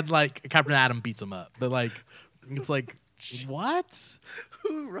 and like Captain Adam beats him up. But like, it's like, what?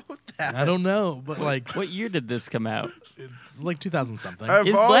 Who wrote that? I don't know, but like, What year did this come out? it's like 2000 something. I've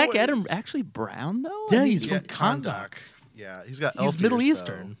Is Black always- Adam actually brown, though? Yeah, I mean, he's from Kondak. Yeah, he's got He's elf Middle ears,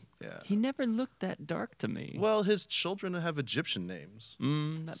 though. Eastern. Yeah. He never looked that dark to me. Well, his children have Egyptian names. That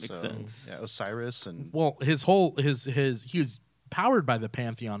makes So, sense. Yeah, Osiris and Well, he was powered by the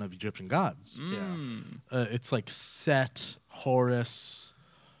pantheon of Egyptian gods. It's like Set, Horus,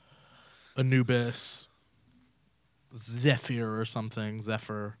 Anubis, Zephyr,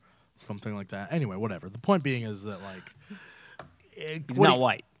 something like that. Anyway, whatever. The point being is that like He's not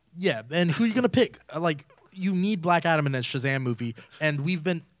white. Yeah, and who are you gonna pick? Like, you need Black Adam in a Shazam movie, and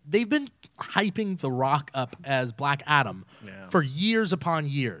they've been hyping The Rock up as Black Adam Yeah. for years upon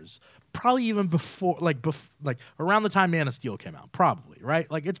years. Probably even before, like around the time Man of Steel came out. Probably, right?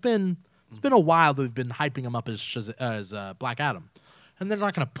 Like it's been a while that they've been hyping him up as Black Adam, and they're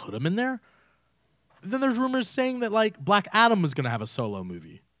not gonna put him in there. Then there's rumors saying that like Black Adam was gonna have a solo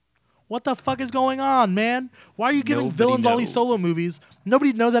movie. What the fuck is going on, man? Why are you giving Nobody villains all these knows. solo movies?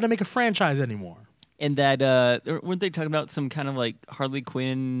 Nobody knows how to make a franchise anymore. And that, weren't they talking about some kind of like Harley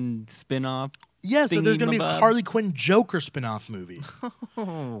Quinn spin-off? Yes, that there's going to be a Thingamabob? Harley Quinn Joker spin-off movie.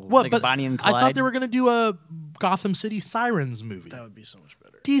 What? Like a but Bonnie and I thought Clyde? they were going to do a Gotham City Sirens movie. that would be so much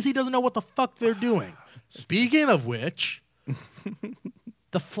better. DC doesn't know what the fuck they're doing. Speaking of which,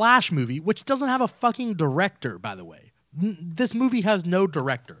 the Flash movie, which doesn't have a fucking director, by the way. This movie has no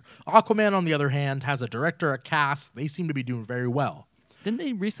director. Aquaman, on the other hand, has a director, a cast. They seem to be doing very well. Didn't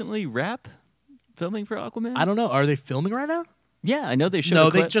they recently wrap filming for Aquaman? I don't know. Are they filming right now? Yeah, I know they showed No,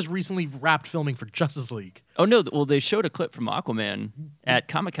 a clip. they just recently wrapped filming for Justice League. Oh, no. Well, they showed a clip from Aquaman at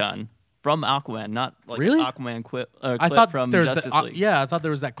Comic-Con from Aquaman, not like Really? an Aquaman clip I thought from there's Justice the, League. yeah, I thought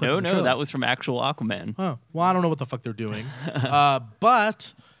there was that clip. No, in the no, trailer. that was from actual Aquaman. Oh, well, I don't know what the fuck they're doing.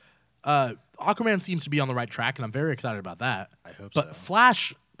 But Aquaman seems to be on the right track, and I'm very excited about that. I hope But so.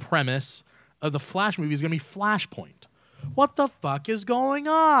 Flash premise of the Flash movie is going to be Flashpoint. What the fuck is going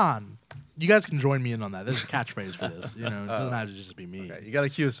on? You guys can join me in on that. There's a catchphrase for this. You know, it doesn't have to just be me. Okay, you got to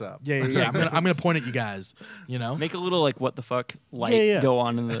cue us up. Yeah. I'm gonna point at you guys. You know. Make a little like what the fuck light Yeah. go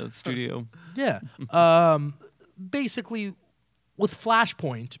on in the studio. Yeah. Basically, with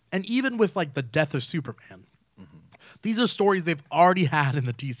Flashpoint, and even with like the death of Superman, these are stories they've already had in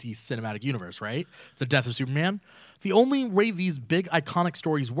the DC cinematic universe, right? The death of Superman. The only way these big iconic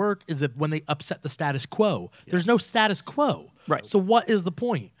stories work is if when they upset the status quo. There's no status quo. Right. So what is the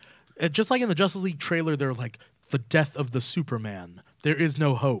point? Just like in the Justice League trailer, they're like, the death of the Superman. There is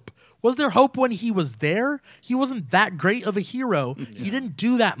no hope. Was there hope when he was there? He wasn't that great of a hero. He didn't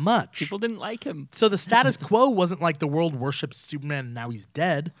do that much. People didn't like him. So the status quo wasn't like the world worships Superman and now he's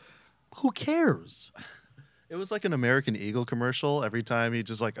dead. Who cares? It was like an American Eagle commercial. Every time he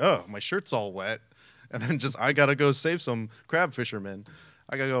just like, oh, my shirt's all wet, and then just I gotta go save some crab fishermen.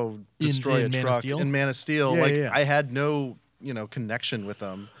 I gotta go destroy in a Man of truck Steel? in Man of Steel. Yeah, like yeah. I had no connection with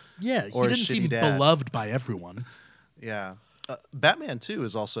them. Yeah, he Or a didn't shitty seem dad. beloved by everyone. Yeah. Batman 2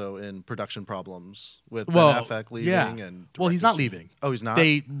 is also in production problems with Well, Ben Affleck leaving. yeah. And Well, he's not directors- leaving. Oh, he's not?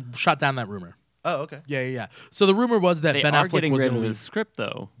 They shot down that rumor. Oh, okay. Yeah. So the rumor was that They Ben are Affleck getting was rid going of to the be. script,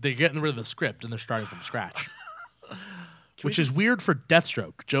 though. They're getting rid of the script and they're starting from scratch, we which is just- weird for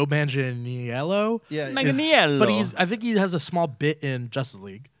Deathstroke. Joe Manganiello. Yeah. Manganiello. But I think he has a small bit in Justice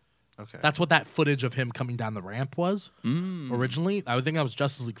League. Okay. That's what that footage of him coming down the ramp was originally. I would think that was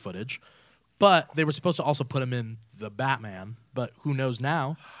Justice League footage. But they were supposed to also put him in the Batman. But who knows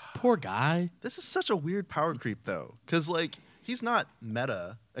now? Poor guy. This is such a weird power creep, though, because like he's not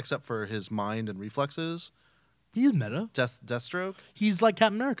meta except for his mind and reflexes. He's meta. Deathstroke. He's like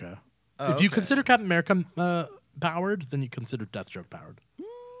Captain America. Oh, If you okay. consider Captain America powered, then you consider Deathstroke powered.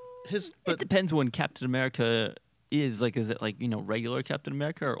 His It depends when Captain America is. Like, is it like, regular Captain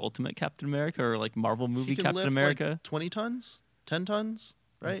America or Ultimate Captain America or like Marvel movie he can Captain lift America? like 20 tons, 10 tons,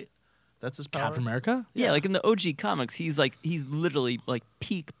 right? That's his power. Captain America? Yeah, like in the OG comics, he's literally like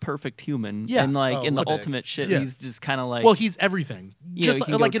peak perfect human. Yeah. And like Oh, in the okay. Ultimate shit, Yeah. he's just kind of like. Well, he's everything. You know, Just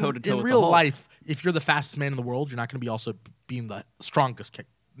he can like go in toe-to-toe with the real Hulk. life, if you're the fastest man in the world, you're not going to be also being the strongest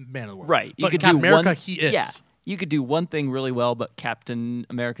man in the world. right. You But could Captain do America, one. he is. Yeah. You could do one thing really well, but Captain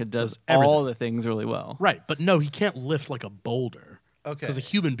America does everything. all the things really well. Right. But no, he can't lift like a boulder. Okay. Because a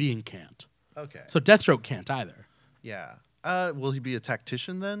human being can't. Okay. So Deathstroke can't either. Yeah. Will he be a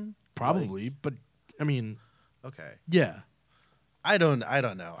tactician then? Probably. But, I mean, Okay. yeah. I don't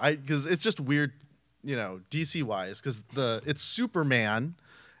know. Because it's just weird, DC wise, because it's Superman,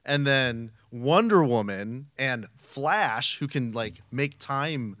 and then Wonder Woman and Flash, who can like make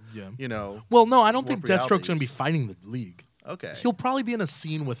time. Yeah. Well, no, I don't think warp Deathstroke's going to be realities. fighting the League. Okay. He'll probably be in a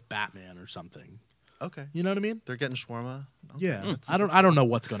scene with Batman or something. Okay. You know what I mean? They're getting shawarma. Okay. Yeah. I don't know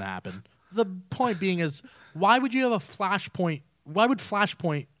what's going to happen. The point being is, why would you have a Flashpoint? Why would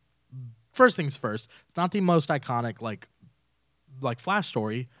Flashpoint? First things first, it's not the most iconic like Flash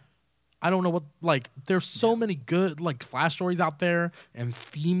story. I don't know what there's so many good Flash stories out there and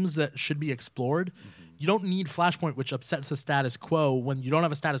themes that should be explored. You don't need Flashpoint, which upsets the status quo. When you don't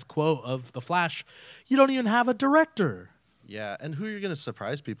have a status quo of the Flash, you don't even have a director. Yeah, and who you're going to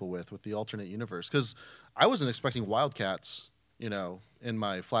surprise people with the alternate universe? Because I wasn't expecting Wildcats, in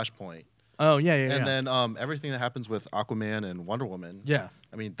my Flashpoint. Oh yeah. And then everything that happens with Aquaman and Wonder Woman. Yeah.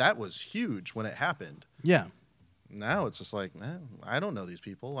 I mean, that was huge when it happened. Yeah. Now it's just like, I don't know these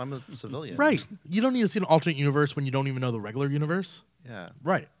people. I'm a civilian. Right. You don't need to see an alternate universe when you don't even know the regular universe. Yeah.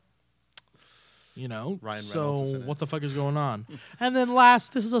 Right. Ryan Reynolds So is in it. what the fuck is going on? And then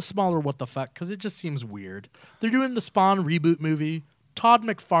last, this is a smaller what the fuck because it just seems weird. They're doing the Spawn reboot movie. Todd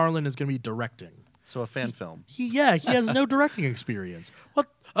McFarlane is going to be directing. So a fan film. He has no directing experience. What?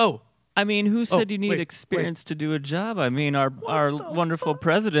 Oh, I mean, who said you need wait, experience to do a job? I mean, our wonderful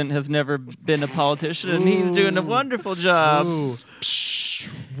president has never been a politician, and he's doing a wonderful job. ooh.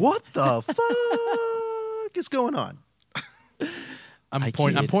 What the fuck is going on? I'm I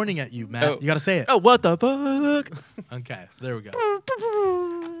pointing. I'm kid. pointing at you, Matt. Oh. You got to say it. Oh, what the fuck? Okay, there we go.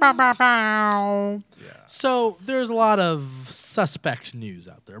 Bow, bow, bow. Yeah. So there's a lot of suspect news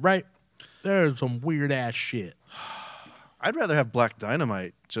out there, right? There's some weird ass shit. I'd rather have Black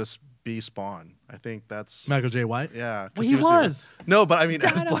Dynamite just be Spawn. I think that's Michael J. White. yeah. 'cause Well, he the- was. No, but I mean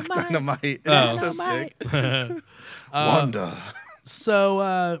as Black Dynamite. It Oh. is so sick. Uh, Wanda. So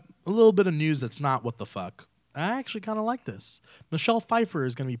a little bit of news that's not what the fuck. I actually kind of like this. Michelle Pfeiffer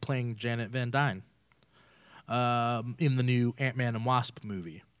is going to be playing Janet Van Dyne in the new Ant-Man and Wasp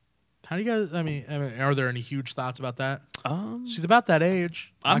movie. How do you guys? I mean, are there any huge thoughts about that? She's about that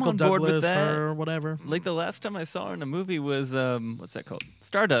age. I'm Michael on board with Douglas, that. her, whatever. Like the last time I saw her in a movie was what's that called?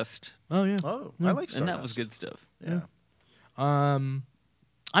 Stardust, Oh yeah. Oh, I like Stardust. and that was good stuff. Yeah.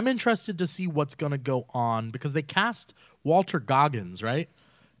 I'm interested to see what's going to go on because they cast Walter Goggins, right?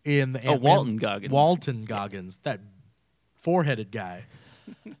 In the Ant-Man. Walton Goggins. Walton Goggins, that four-headed guy.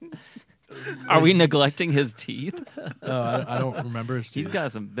 Are we neglecting his teeth? I don't remember his He's teeth.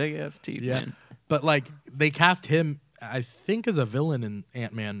 got some big ass teeth, Yeah, man. but they cast him, I think, as a villain in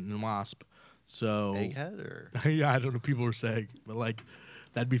Ant-Man and Wasp. So Egghead or yeah, I don't know. People were saying, but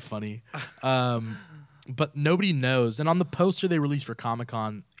that'd be funny. But nobody knows. And on the poster they released for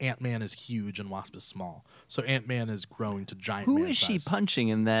Comic-Con, Ant-Man is huge and Wasp is small. So Ant-Man is growing to giant. Who man is she size. punching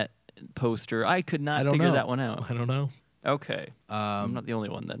in that poster? I could I not don't figure know. that one out. I don't know. Okay, I'm not the only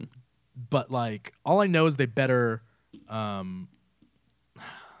one then. But all I know is they better.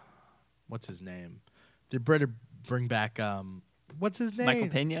 What's his name? They better bring back. What's his name? Michael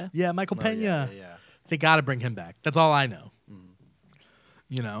Pena? Yeah, Michael Oh, Pena. yeah. They got to bring him back. That's all I know.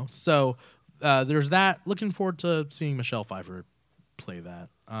 So there's that. Looking forward to seeing Michelle Pfeiffer play that.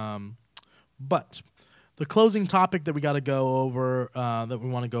 But the closing topic that we got to go over, that we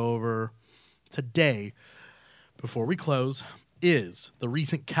want to go over today, before we close, is the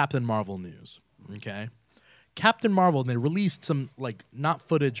recent Captain Marvel news. Okay. Captain Marvel, and they released some, like, not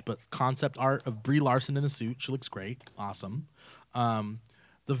footage, but concept art of Brie Larson in the suit. She looks great. Awesome.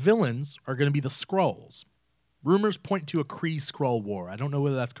 The villains are going to be the Skrulls. Rumors point to a Kree-Skrull war. I don't know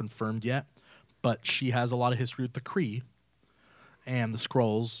whether that's confirmed yet, but she has a lot of history with the Kree, and the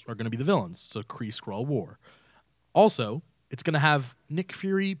Skrulls are going to be the villains. So Kree-Skrull war. Also, it's going to have Nick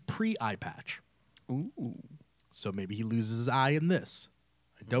Fury pre-eye patch. Ooh. So maybe he loses his eye in this.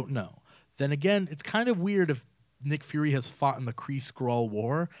 I don't know. Then again, it's kind of weird if Nick Fury has fought in the Kree-Skrull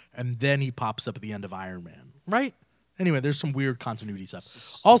war and then he pops up at the end of Iron Man, right? Anyway, there's some weird continuity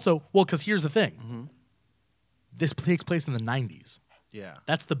stuff. Also, well, because here's the thing. This takes place in the 90s. Yeah.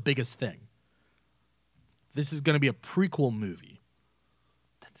 That's the biggest thing. This is going to be a prequel movie.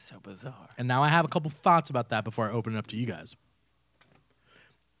 That's so bizarre. And now I have a couple thoughts about that before I open it up to you guys.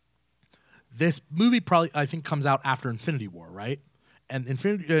 This movie probably, I think, comes out after Infinity War, right?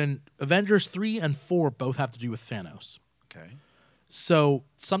 And Avengers 3 and 4 both have to do with Thanos. Okay. So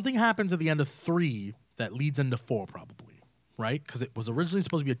something happens at the end of 3 that leads into 4 probably, right? Because it was originally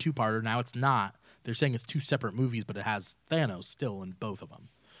supposed to be a two-parter. Now it's not. They're saying it's 2 separate movies, but it has Thanos still in both of them.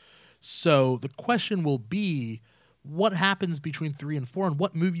 So the question will be, what happens between 3 and 4, and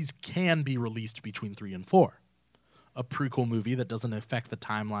what movies can be released between 3 and 4? A prequel movie that doesn't affect the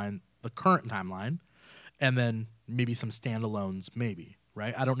timeline, the current timeline, and then maybe some standalones, maybe,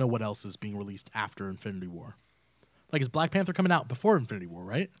 right? I don't know what else is being released after Infinity War. Like, is Black Panther coming out before Infinity War,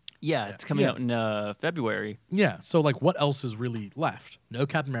 right? Yeah, it's coming out in February. Yeah, so, like, what else is really left? No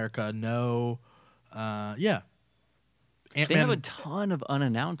Captain America, no, yeah. They have a ton of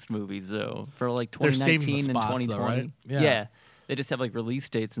unannounced movies, though, for, like, They're saving the 2019 and spots, 2020. though, right? Yeah. They just have, like, release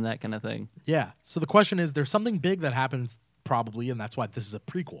dates and that kind of thing. Yeah, so the question is, there's something big that happens probably, and that's why this is a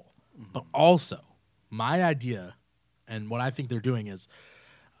prequel. But also, my idea, and what I think they're doing is,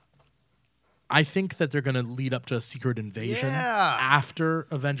 I think that they're going to lead up to a secret invasion after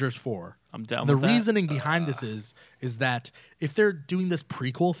Avengers 4. I'm down The with that. reasoning behind this is that if they're doing this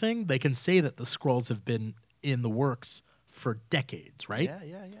prequel thing, they can say that the Skrulls have been in the works for decades, right?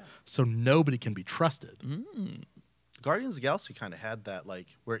 Yeah. So nobody can be trusted. Guardians of the Galaxy kind of had that, like,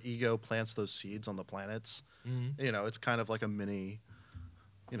 where Ego plants those seeds on the planets. You know, it's kind of like a mini,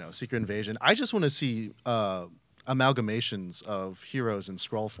 secret invasion. I just want to see amalgamations of heroes in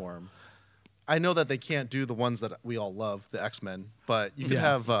Skrull form. I know that they can't do the ones that we all love, the X-Men, but you could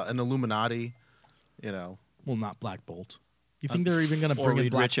have an Illuminati, Well, not Black Bolt. You think they're even going to bring in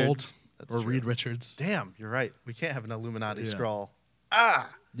Reed Black Richards. Bolt? That's Or true. Reed Richards? Damn, you're right. We can't have an Illuminati Yeah. Skrull.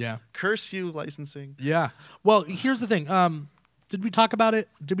 Yeah. Curse you, licensing. Yeah. Well, here's the thing. Did we talk about it?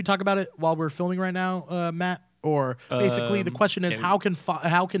 Did we talk about it while we're filming right now, Matt? Or basically, the question is, yeah.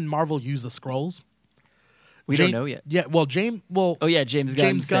 how can Marvel use the Skrulls? We don't know yet. Yeah. Well, James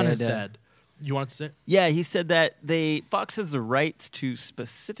Gunn has said. You want to say? Yeah, he said that Fox has the rights to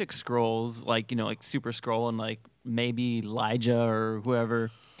specific Skrulls, like like Super Skrull and like maybe Elijah or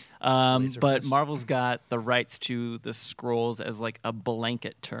whoever. But Marvel's got the rights to the Skrulls as like a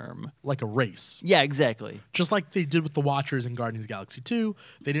blanket term, Like a race. Yeah, exactly. Just like they did with the Watchers in Guardians of the Galaxy 2.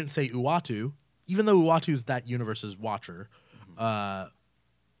 They didn't say Uatu, even though Uatu is that universe's Watcher.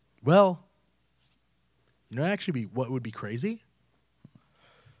 Well, actually, what would be crazy?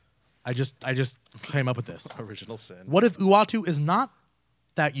 I just came up with this. Original sin. What if Uatu is not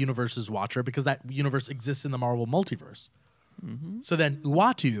that universe's Watcher because that universe exists in the Marvel multiverse? So then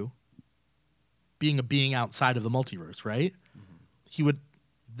Uatu, being a being outside of the multiverse, right?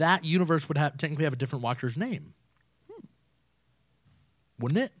 That universe would technically have a different Watcher's name.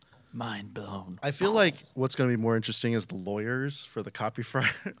 Wouldn't it? Mind blown. I feel like what's going to be more interesting is the lawyers for the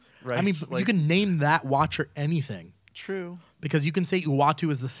copyright. Right? I mean, you can name that Watcher anything. True. Because you can say Uatu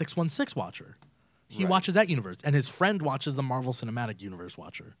is the 616 Watcher. He watches that universe, and his friend watches the Marvel Cinematic Universe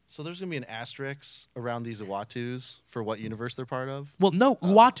Watcher. So there's going to be an asterisk around these Uatus for what universe they're part of? Well, no,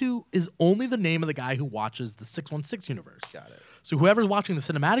 Uatu is only the name of the guy who watches the 616 universe. Got it. So whoever's watching the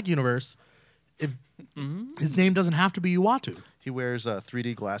Cinematic Universe, if his name doesn't have to be Uatu. He wears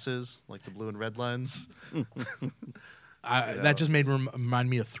 3D glasses, like the blue and red lens. That just made remind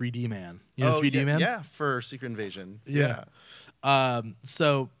me of 3D Man. You know 3D Man? Yeah, for Secret Invasion. Yeah.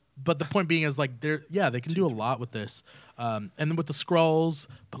 But the point being is, like, they can do a lot with this. And then with the Skrulls,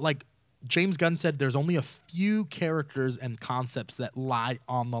 but, like, James Gunn said there's only a few characters and concepts that lie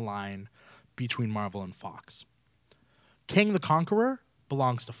on the line between Marvel and Fox. King the Conqueror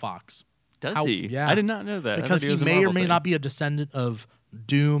belongs to Fox. Does he? Yeah. I did not know that. I Because thought he was a may or Marvel may thing. not be a descendant of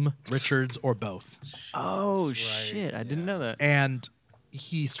Doom, Richards, or both. Oh, shit. I didn't know that. And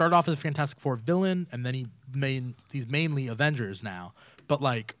he started off as a Fantastic Four villain, and then he's mainly Avengers now. But,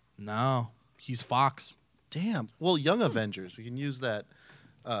 like, no. He's Fox. Damn. Well, Young Avengers. We can use that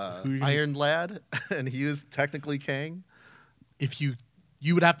Who you gonna- Iron Lad, and he was technically Kang. If you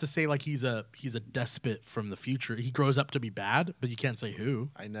would have to say like he's a despot from the future. He grows up to be bad, but you can't say who.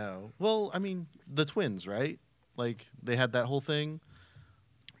 I know. Well, I mean, the twins, right? Like they had that whole thing.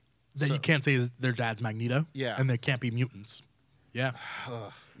 That So- you can't say is their dad's Magneto. Yeah. And they can't be mutants. Yeah.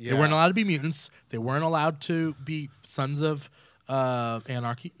 Yeah. They weren't allowed to be mutants. They weren't allowed to be sons of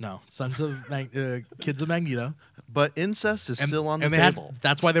anarchy. No, sons of kids of Magneto. But incest is still on the and table.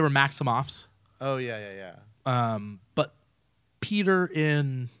 That's why they were Maximoffs. Oh yeah. But Peter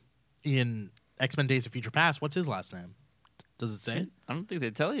in X-Men Days of Future Past, what's his last name? Does it say it? I don't think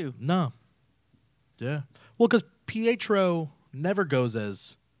they tell you. No. Yeah. Well, because Pietro never goes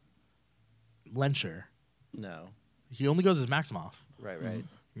as Lencher. No. He only goes as Maximoff. Right.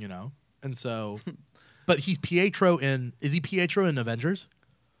 You know, and so, but he's Pietro in. Is he Pietro in Avengers?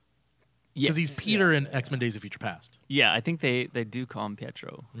 Because he's Peter in X-Men Days of Future Past. Yeah, I think they do call him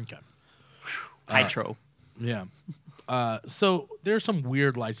Pietro. Okay. Pietro. Yeah. So there's some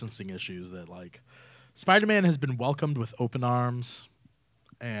weird licensing issues that like Spider-Man has been welcomed with open arms,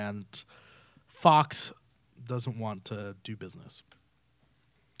 and Fox doesn't want to do business.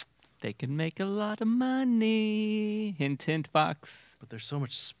 They can make a lot of money. Hint, hint, Fox. But there's so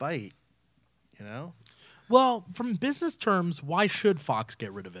much spite, you know? Well, from business terms, why should Fox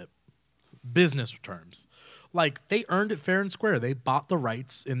get rid of it? Business terms. Like, they earned it fair and square. They bought the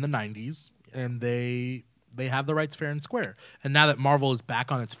rights in the 90s, and they have the rights fair and square. And now that Marvel is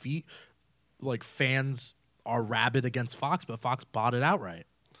back on its feet, like, fans are rabid against Fox, but Fox bought it outright.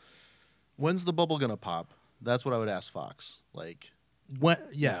 When's the bubble gonna pop? That's what I would ask Fox. Like, When,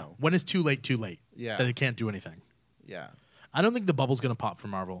 No. When is too late, too late? Yeah. That they can't do anything. yeah. I don't think the bubble's going to pop for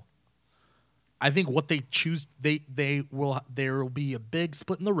Marvel. I think what they choose, there will be a big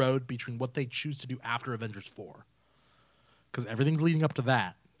split in the road between what they choose to do after Avengers 4. Because everything's leading up to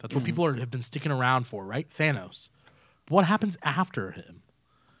that. That's what people have been sticking around for, right? Thanos. What happens after him?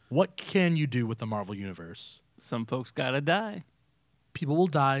 What can you do with the Marvel Universe? Some folks gotta die. People will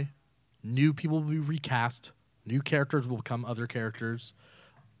die. New people will be recast. New characters will become other characters.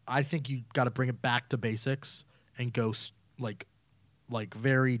 I think you got to bring it back to basics and go like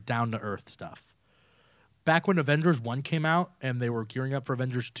very down to earth stuff. Back when Avengers 1 came out and they were gearing up for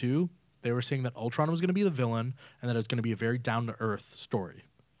Avengers 2, they were saying that Ultron was going to be the villain and that it was going to be a very down to earth story.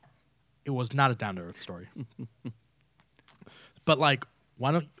 It was not a down to earth story. But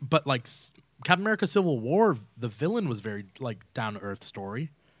Captain America Civil War, the villain was very like down to earth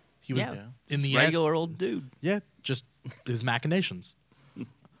story. He was in the end, regular old dude. yeah, just his machinations.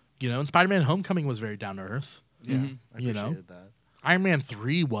 You know, and Spider-Man Homecoming was very down to earth. Yeah. I You know? appreciated that. Iron Man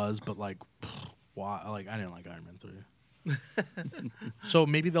 3 was, but like, why? Like, I didn't like Iron Man 3. So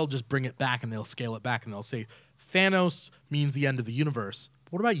maybe they'll just bring it back and they'll scale it back and they'll say Thanos means the end of the universe.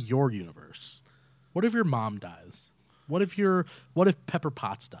 What about your universe? What if your mom dies? What if Pepper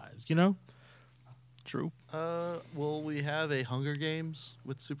Potts dies? You know? True. Will we have a Hunger Games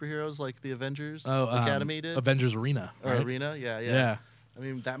with superheroes like the Avengers Oh, Academy did? Avengers Arena. Or right? Arena? Yeah. Yeah. I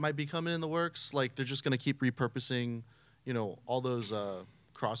mean, that might be coming in the works. Like, they're just going to keep repurposing, you know, all those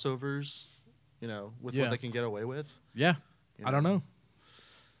crossovers, you know, with Yeah. what they can get away with. Yeah. You I don't know.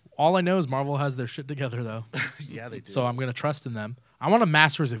 All I know is Marvel has their shit together, though. Yeah, they do. So I'm going to trust in them. I want a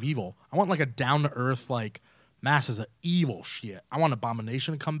Masters of Evil. I want like a down-to-earth, like, Masters of Evil shit. I want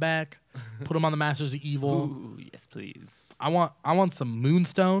Abomination to come back. Put him on the Masters of Evil. Ooh, yes, please. I want some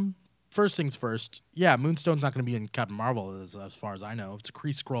Moonstone. First things first. Yeah, Moonstone's not going to be in Captain Marvel as far as I know. It's a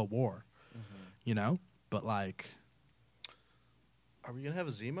Kree-Skrull war. You know? But like... Are we going to have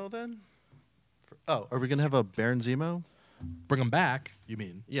a Zemo then? Are we going to have a Baron Zemo? Bring him back, you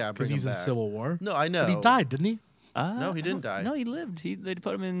mean? Yeah, Because bring he's him in back. Civil War. No, I know. But he died, didn't he? No, he didn't die. No, he lived. They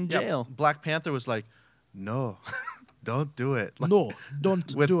put him in Yeah, jail. Black Panther was like, no, don't do it. Like, No,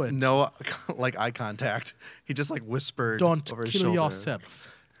 don't with do it. no like eye contact. He just like whispered Don't over his kill shoulder. yourself.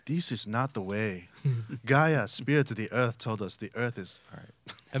 This is not the way. Gaia, spirit of the earth, told us the earth is all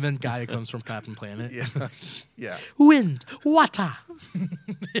right. And then Gaia comes from Captain Planet. Yeah, yeah. Wind, water.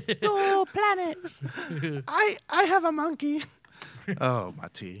 Oh, planet. I have a monkey. Oh, my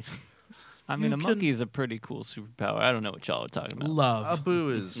tea. I mean, You a can- monkey is a pretty cool superpower. I don't know what y'all are talking about. Love. Abu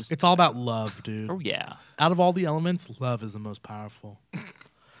is. It's all about love, dude. Oh, yeah. Out of all the elements, love is the most powerful.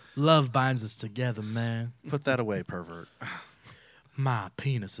 Love binds us together, man. Put that away, pervert. My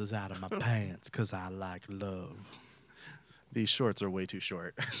penis is out of my pants because I like love. These shorts are way too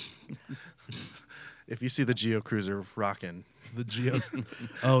short. If you see the Geo Cruiser rocking, The Geo.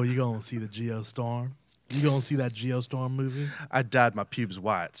 Oh, you gonna see the Geostorm? You gonna see that Geostorm movie? I dyed my pubes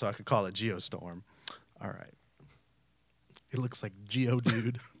white so I could call it Geostorm. All right. It looks like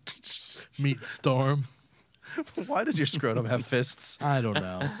Geodude meets Storm. Why does your scrotum have fists? I don't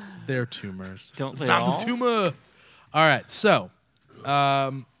know. They're tumors. Don't It's they not all? the tumor. All right. So,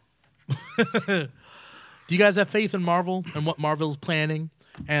 do you guys have faith in Marvel and what Marvel's planning?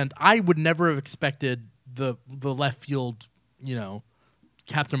 And I would never have expected the left field,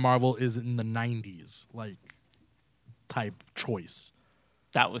 Captain Marvel is in the 90s, type choice.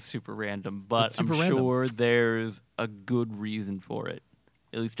 That was super random, but It's super I'm random. sure there's a good reason for it.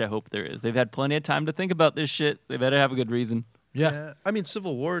 At least I hope there is. They've had plenty of time to think about this shit. They better have a good reason. Yeah. I mean,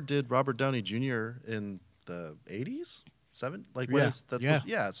 Civil War did Robert Downey Jr. in the 80s?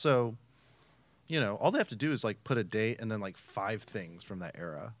 Yeah. So, all they have to do is put a date and then 5 things from that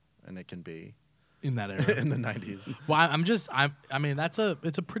era, and it can be In that era. in the 90s. Well, I mean,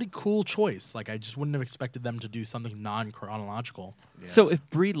 it's a pretty cool choice. I just wouldn't have expected them to do something non-chronological. Yeah. So if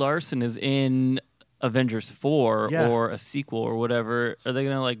Brie Larson is in Avengers 4 Yeah. or a sequel or whatever, are they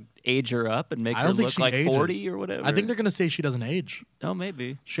going to age her up and make I her don't think look she like ages. 40 or whatever? I think they're gonna say she doesn't age. Oh,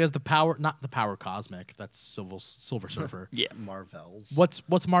 maybe. She has the power, not the power cosmic. That's Silver Surfer. Yeah. Marvels.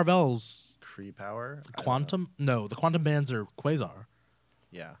 What's Marvel's Kree power? I don't know. quantum? No, the quantum bands are quasar.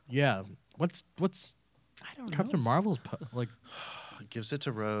 Yeah. Yeah. What's I don't Captain know. Marvel's Gives it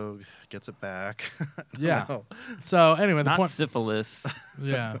to Rogue, gets it back. I don't Yeah. know. So anyway, the Not point. syphilis.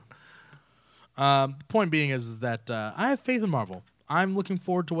 Yeah. The point being is that I have faith in Marvel. I'm looking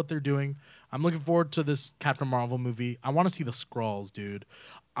forward to what they're doing. I'm looking forward to this Captain Marvel movie. I want to see the Skrulls, dude.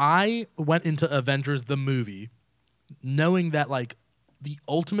 I went into Avengers the movie knowing that the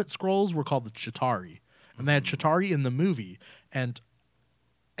ultimate Skrulls were called the Chitauri, and they had Chitauri in the movie, and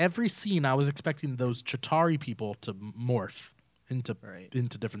every scene I was expecting those Chitauri people to morph into Right.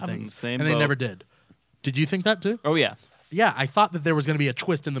 different I'm in things, the same and they boat. never did. Did you think that too? Oh, yeah. Yeah, I thought that there was going to be a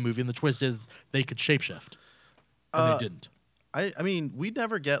twist in the movie, and the twist is they could shapeshift, and they didn't. I mean, we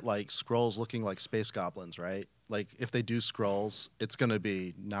never get Skrulls looking like space goblins, right? If they do Skrulls, it's gonna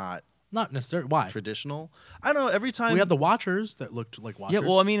be not Not necessarily. Why? traditional. I don't know. Every time We had the Watchers that looked like Watchers. Yeah,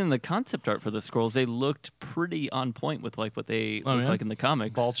 well, I mean, in the concept art for the Skrulls, they looked pretty on point with what they Oh, look yeah? like in the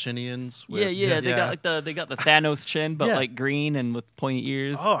comics. Balchinians. Yeah, With, they got they got the Thanos chin, but Yeah. green and with pointy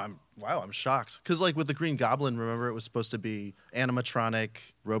ears. Oh, I'm shocked. Because with the Green Goblin, remember it was supposed to be animatronic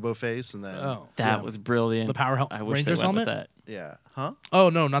Roboface, and then that yeah. was brilliant. The Power I wish Rangers they went helmet? with that. yeah, huh? Oh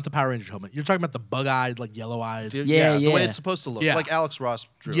no, not the Power Rangers helmet. You're talking about the bug-eyed, yellow-eyed. Yeah, the way yeah. it's supposed to look, Yeah. like Alex Ross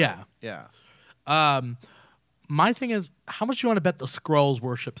drew. Yeah. it. Yeah. My thing is, how much do you want to bet the Skrulls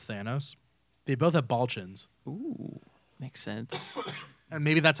worship Thanos? They both have ball chins, Ooh, makes sense. and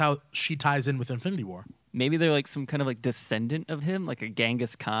maybe that's how she ties in with Infinity War. Maybe they're some kind of descendant of him, like a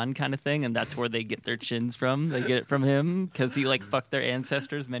Genghis Khan kind of thing, and that's where they get their chins from. They get it from him because he fucked their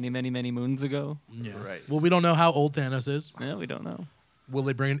ancestors many, many, many moons ago. Yeah. Right. Well, we don't know how old Thanos is. Yeah, we don't know. Will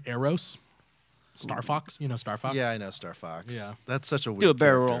they bring in Eros? Star Fox? You know Star Fox? Yeah, I know Star Fox. Yeah. That's such a weird Do a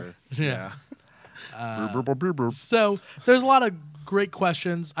barrel character. Yeah. Yeah. So there's a lot of great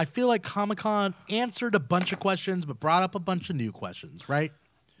questions. I feel like Comic-Con answered a bunch of questions, but brought up a bunch of new questions, right?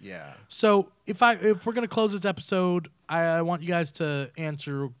 Yeah. So if we're gonna close this episode, I want you guys to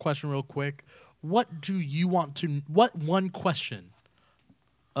answer a question real quick. What one question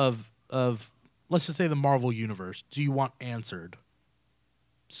of let's just say the Marvel universe do you want answered?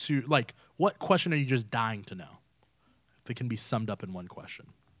 So, what question are you just dying to know? If it can be summed up in one question.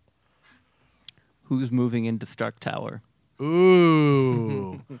 Who's moving into Stark Tower?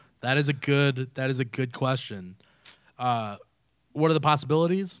 Ooh, that is a good question. What are the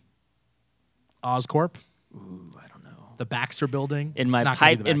possibilities? Oscorp, Ooh, I don't know. the Baxter Building. In It's my not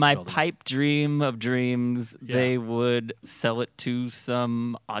gonna be the Baxter Building. pipe dream of dreams, Yeah. they would sell it to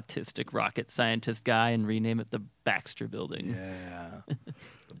some autistic rocket scientist guy and rename it the Baxter Building. Yeah,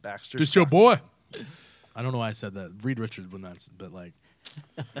 The Baxter. this your boy. I don't know why I said that. Reed Richards, but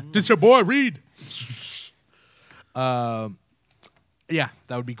this your boy Reed. Yeah,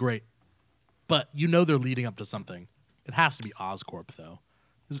 that would be great. But they're leading up to something. It has to be Oscorp though,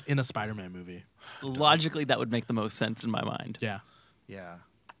 in a Spider-Man movie. Logically, that would make the most sense in my mind. Yeah, Yeah.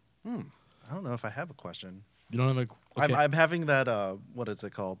 I don't know if I have a question. you don't have a. Okay. I'm having that. What is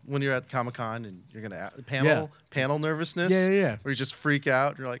it called? When you're at Comic-Con and you're gonna panel nervousness. Yeah. Where you just freak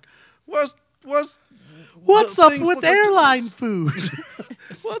out. You're like, what's What's the up things with look like- airline food?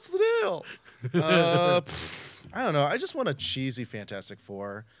 What's the deal? I don't know. I just want a cheesy Fantastic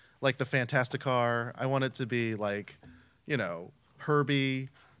Four, like the Fantastic Car. I want it to be Herbie,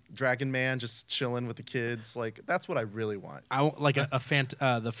 Dragon Man, just chilling with the kids. That's what I really want. I want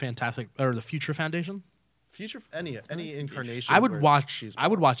the Fantastic or the Future Foundation. Future any incarnation. I would where watch. she's I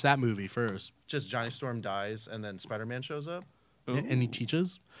would boss. watch that movie first. Just Johnny Storm dies and then Spider-Man shows up. And he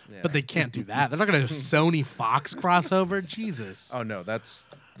teaches, Yeah. but they can't do that. They're not going to do Sony Fox crossover. Jesus. Oh no, that's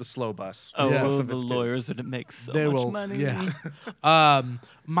the slow bus. Oh, Yeah. Both well, of the its kids. lawyers would make so They much will. money. Yeah.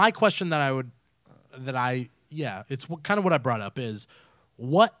 My question it's kind of what I brought up is,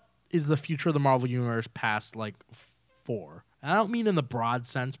 what is the future of the Marvel Universe past like 4? And I don't mean in the broad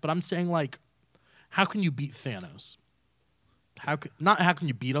sense, but I'm saying like, how can you beat Thanos? Not how can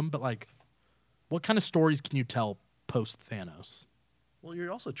you beat him, but like, what kind of stories can you tell post Thanos? Well, you're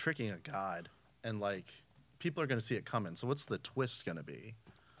also tricking a god, and like people are going to see it coming. So what's the twist going to be?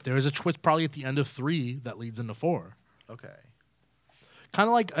 There is a twist probably at the end of 3 that leads into 4. Okay. Kind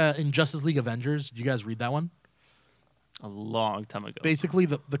of like in Justice League Avengers. Did you guys read that one? A long time ago. Basically,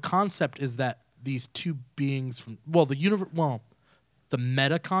 the concept is that these two beings from the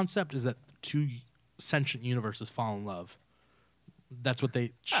meta concept is that 2 sentient universes fall in love. That's what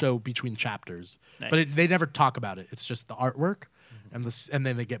they show between chapters, but Nice. they never talk about it. It's just the artwork, and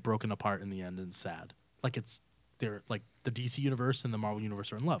then they get broken apart in the end, and it's sad. Like they're like the DC universe and the Marvel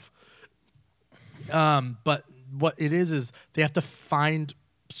universe are in love. But what it is they have to find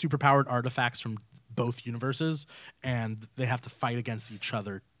superpowered artifacts from both universes, and they have to fight against each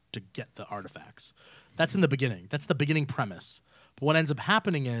other to get the artifacts. That's in the beginning. That's the beginning premise. But what ends up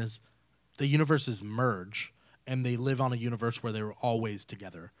happening is the universes merge, and they live on a universe where they were always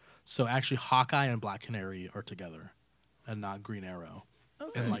together. So actually, Hawkeye and Black Canary are together, and not Green Arrow,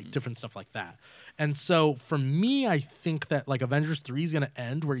 and like different stuff like that. And so for me, I think that like Avengers 3 is gonna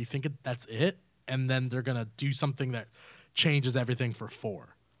end where you think that's it, and then they're gonna do something that changes everything for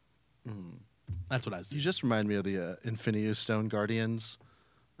 4. That's what I see. You just remind me of the Infinity Stone Guardians,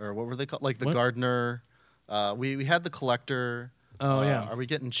 or what were they called? Like the What? Gardener. We had the Collector. Oh, yeah. Are we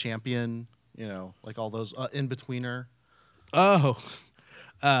getting Champion? You know, like all those in betweener. Oh,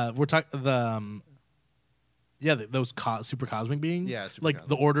 we're talking those super cosmic beings. Yeah, super like cosmic.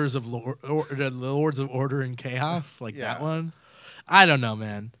 the orders of the Lords of Order and Chaos, like that Yeah. one. I don't know,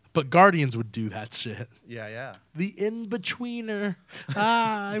 man, but Guardians would do that shit. Yeah. The in-betweener.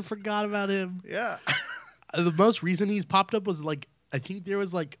 I forgot about him. Yeah. The most recent he's popped up was like, I think there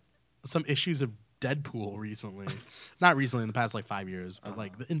was like some issues of Deadpool recently. Not recently, in the past like 5 years, but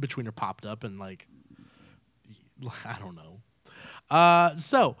like the in-betweener popped up and like, I don't know.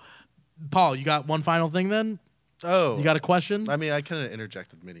 So, Paul, you got one final thing then? Oh. You got a question? I mean, I kind of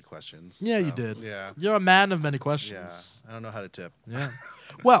interjected many questions. Yeah, you so, did. Yeah. You're a man of many Yeah. questions. I don't know how to tip. Yeah.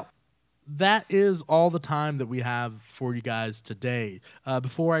 Well, that is all the time that we have for you guys today.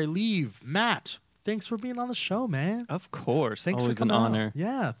 Before I leave, Matt, thanks for being on the show, man. Of course. Thanks Always for an coming honor. out.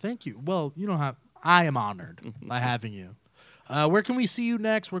 Yeah, thank you. Well, you don't have. I am honored by having you. Where can we see you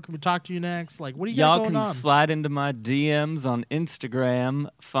next? Where can we talk to you next? Like, what do you got Y'all going can on? slide into my DMs on Instagram.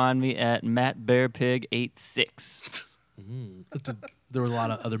 Find me at MattBearPig86. There were a lot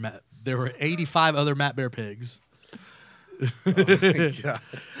of other Matt. There were 85 other Matt Bear Pigs. Yeah.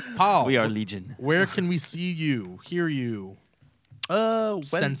 Paul, We are legion. where can we see you, hear you,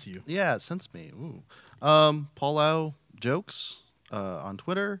 sense you? Yeah, sense me. Ooh. Paul Lau jokes on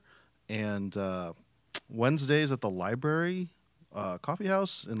Twitter, and Wednesdays at the library, coffee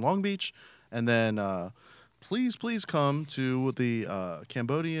house in Long Beach, and then please come to the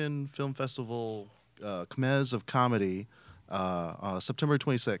Cambodian Film Festival, Khmez of Comedy, September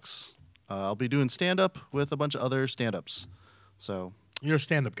 26th. I'll be doing stand-up with a bunch of other stand-ups. So You're a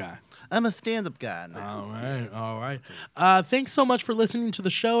stand-up guy. I'm a stand-up guy now. All right. Thanks so much for listening to the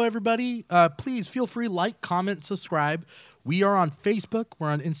show, everybody. Please feel free to like, comment, subscribe. We are on Facebook. We're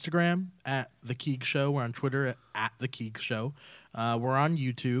on Instagram at The KEEG Show. We're on Twitter at The KEEG Show. We're on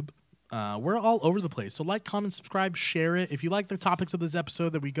YouTube. We're all over the place. So like, comment, subscribe, share it. If you like the topics of this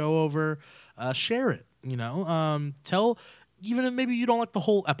episode that we go over, share it. You know, tell, even if maybe you don't like the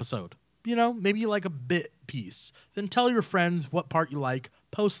whole episode, you know, maybe you like a bit piece, then tell your friends what part you like,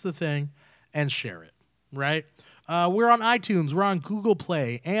 post the thing, and share it, right? We're on iTunes, we're on Google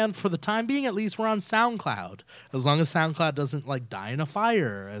Play, and for the time being, at least, we're on SoundCloud. As long as SoundCloud doesn't like die in a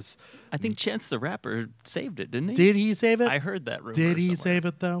fire. As I think Chance the Rapper saved it, didn't he? did he save it? I heard that rumor. Did he somewhere. save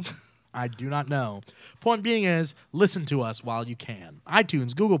it though? I do not know. Point being is, listen to us while you can.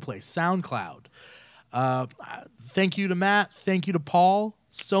 iTunes, Google Play, SoundCloud. Thank you to Matt. Thank you to Paul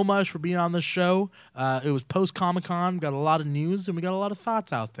so much for being on the show. It was post Comic-Con. Got a lot of news and we got a lot of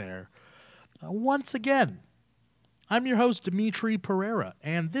thoughts out there. Once again, I'm your host, Dimithri Pereira,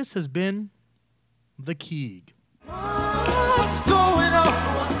 and this has been The KEEG. What's going on?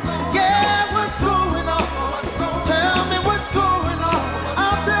 Yeah, what's going on? Tell me what's going on.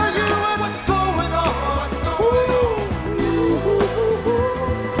 I'll tell you what's going on.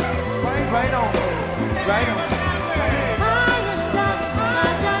 Right on.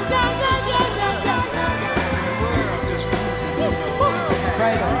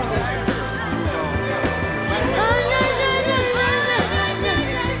 Right on.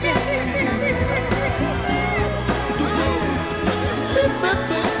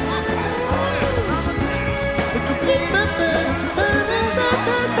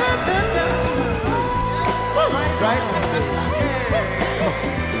 Right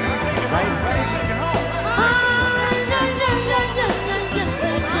on.